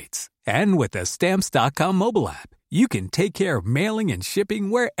UPS rates. And with the Stamps.com mobile app, you can take care of mailing and shipping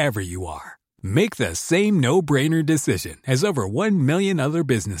wherever you are. Make the same no-brainer decision as over 1 million other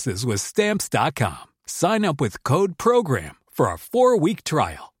businesses with Stamps.com. Sign up with code PROGRAM for a 4-week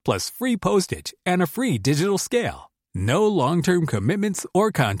trial, plus free postage and a free digital scale. No long-term commitments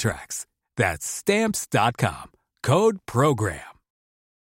or contracts. That's Stamps.com. Code PROGRAM.